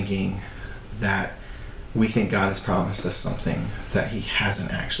ways of thinking that we think God has promised us something that He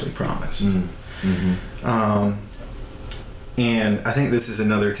hasn't actually promised. Mm-hmm. And I think this is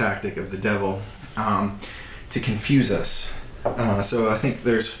another tactic of the devil to confuse us. So I think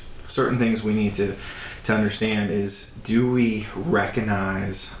there's certain things we need to understand is, do we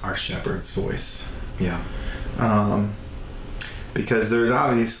recognize our shepherd's voice? Yeah. Because there's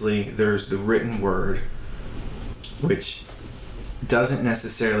the written word, which doesn't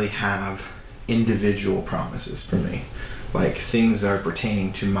necessarily have individual promises for me. Like things that are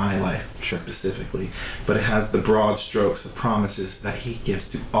pertaining to my life specifically, but it has the broad strokes of promises that He gives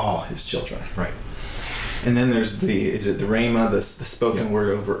to all His children. Right. And then there's the rhema, the spoken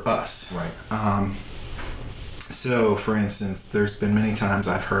word over us. Right. So, for instance, there's been many times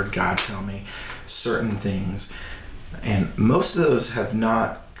I've heard God tell me certain things, and most of those have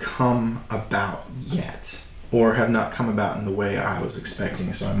not come about yet, or have not come about in the way I was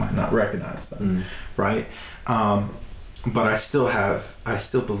expecting, so I might not recognize them, right? But I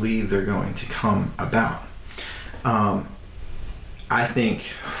still believe they're going to come about. I think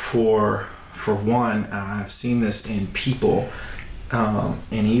for one, I've seen this in people, and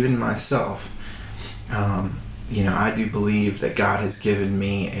even myself. I do believe that God has given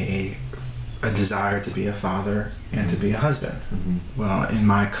me a desire to be a father and to be a husband. Mm-hmm. Well, in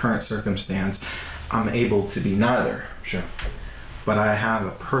my current circumstance, I'm able to be neither. Sure. But I have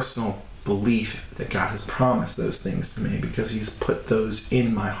a personal belief that God has promised those things to me because he's put those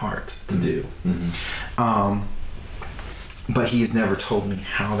in my heart to do. Mm-hmm. But he's never told me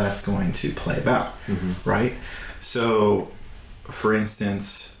how that's going to play about, right? So, for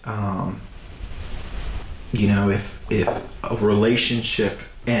instance, if a relationship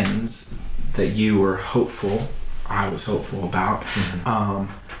ends that you were hopeful, I was hopeful about,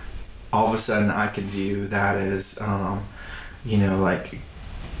 all of a sudden I can view that as, like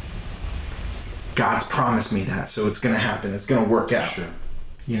God's promised me that, so it's going to happen. It's going to work out, Sure.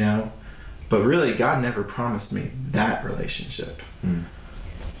 But really, God never promised me that relationship.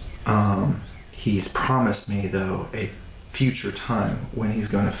 He's promised me, though, a future time when he's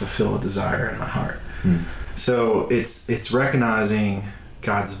going to fulfill a desire in my heart. So it's recognizing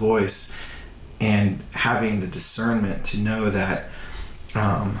God's voice and having the discernment to know that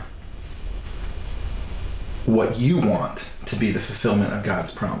what you want to be the fulfillment of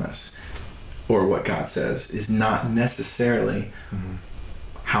God's promise, or what God says, is not necessarily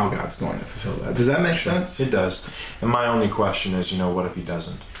how God's going to fulfill that. Does that make sense? It does. And my only question is, what if he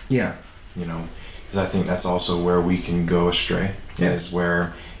doesn't? Yeah. Because I think that's also where we can go astray. Yeah. Is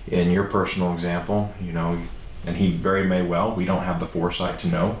where, in your personal example, and he very may well, we don't have the foresight to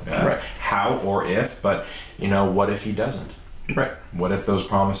know how or if, but, what if he doesn't? Right. What if those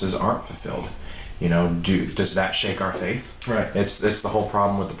promises aren't fulfilled? Does that shake our faith? Right. It's the whole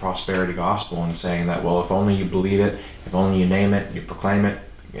problem with the prosperity gospel and saying that, well, if only you believe it, if only you name it, you proclaim it,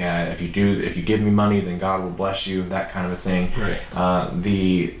 if you give me money, then God will bless you, that kind of a thing. Right.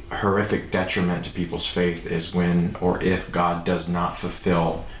 The horrific detriment to people's faith is when or if God does not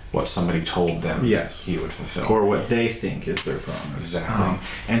fulfill what somebody told them he would fulfill. Or what they think is their promise. Exactly.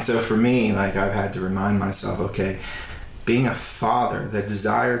 And so for me, I've had to remind myself, okay, being a father, the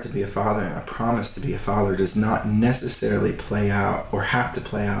desire to be a father and a promise to be a father does not necessarily play out or have to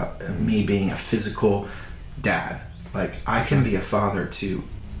play out of me being a physical dad. I can be a father to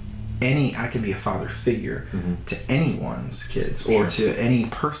I can be a father figure to anyone's kids or to any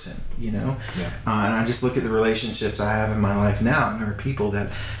person, And I just look at the relationships I have in my life now, and there are people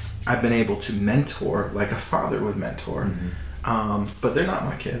that I've been able to mentor like a father would mentor, but they're not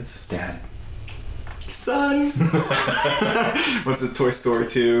my kids. Dad. Son. What's it, Toy Story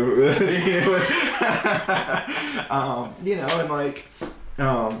 2?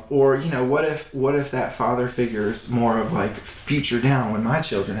 What if that father figure is more of future down when my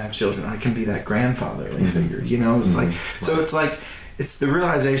children have children, I can be that grandfatherly figure, it's the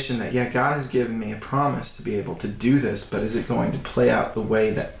realization that God has given me a promise to be able to do this, but is it going to play out the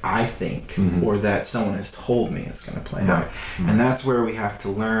way that I think or that someone has told me it's going to play out? And that's where we have to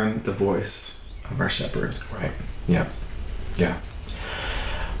learn the voice of our shepherd. Right. Yeah.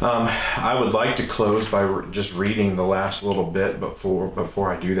 I would like to close by just reading the last little bit, but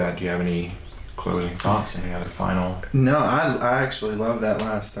before I do that, do you have any closing thoughts? Any other final? No, I actually love that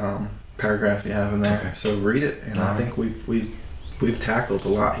last paragraph you have in there. Okay. So read it, and I think we've tackled a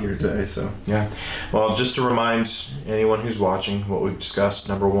lot here today. So yeah. Well, just to remind anyone who's watching what we've discussed,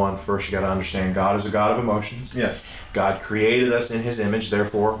 number one, first you got to understand God is a God of emotions. Yes. God created us in his image,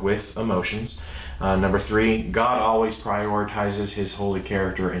 therefore with emotions. Number three, God always prioritizes his holy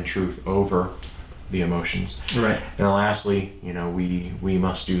character and truth over the emotions. Right. And then lastly, we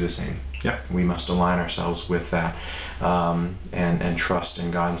must do the same. Yeah. We must align ourselves with that and trust in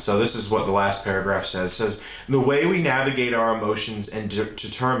God. And so this is what the last paragraph says. It says, the way we navigate our emotions and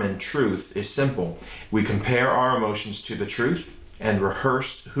determine truth is simple. We compare our emotions to the truth and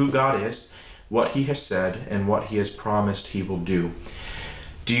rehearse who God is, what he has said, and what he has promised he will do.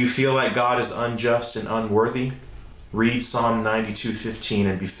 Do you feel like God is unjust and unworthy? Read Psalm 92:15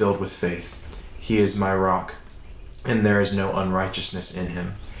 and be filled with faith. He is my rock, and there is no unrighteousness in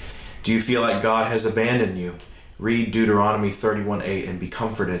him. Do you feel like God has abandoned you? Read Deuteronomy 31:8 and be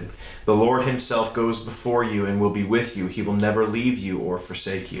comforted. The Lord himself goes before you and will be with you. He will never leave you or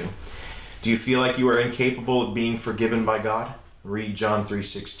forsake you. Do you feel like you are incapable of being forgiven by God? Read John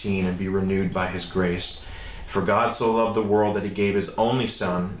 3:16 and be renewed by his grace. For God so loved the world that he gave his only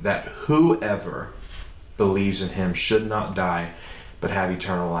Son, that whoever believes in him should not die, but have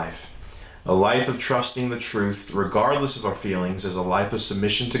eternal life. A life of trusting the truth, regardless of our feelings, is a life of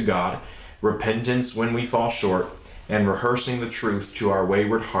submission to God, repentance when we fall short, and rehearsing the truth to our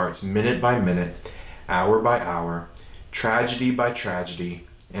wayward hearts minute by minute, hour by hour, tragedy by tragedy,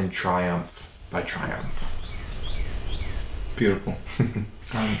 and triumph by triumph. Beautiful.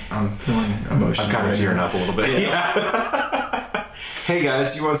 I'm feeling emotional. I'm kind of tearing up a little bit. Yeah. Hey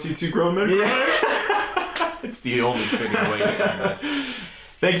guys, do you want to see two grown men? Yeah. It's the only fitting way to end this.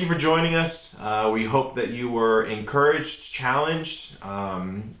 Thank you for joining us. We hope that you were encouraged, challenged.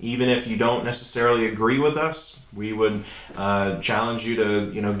 Even if you don't necessarily agree with us, we would challenge you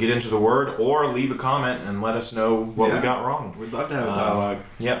to, get into the Word or leave a comment and let us know what we got wrong. We'd love to have a dialogue.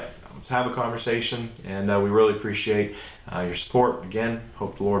 Yep. Let's have a conversation, and we really appreciate your support. Again,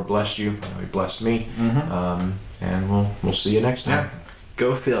 hope the Lord blessed you. He blessed me. Mm-hmm. And we'll see you next time. Yeah.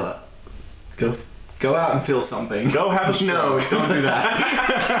 Go feel it. Go out and feel something. Go have a stroke. No, don't do that.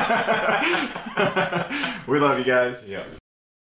 We love you guys. Yep.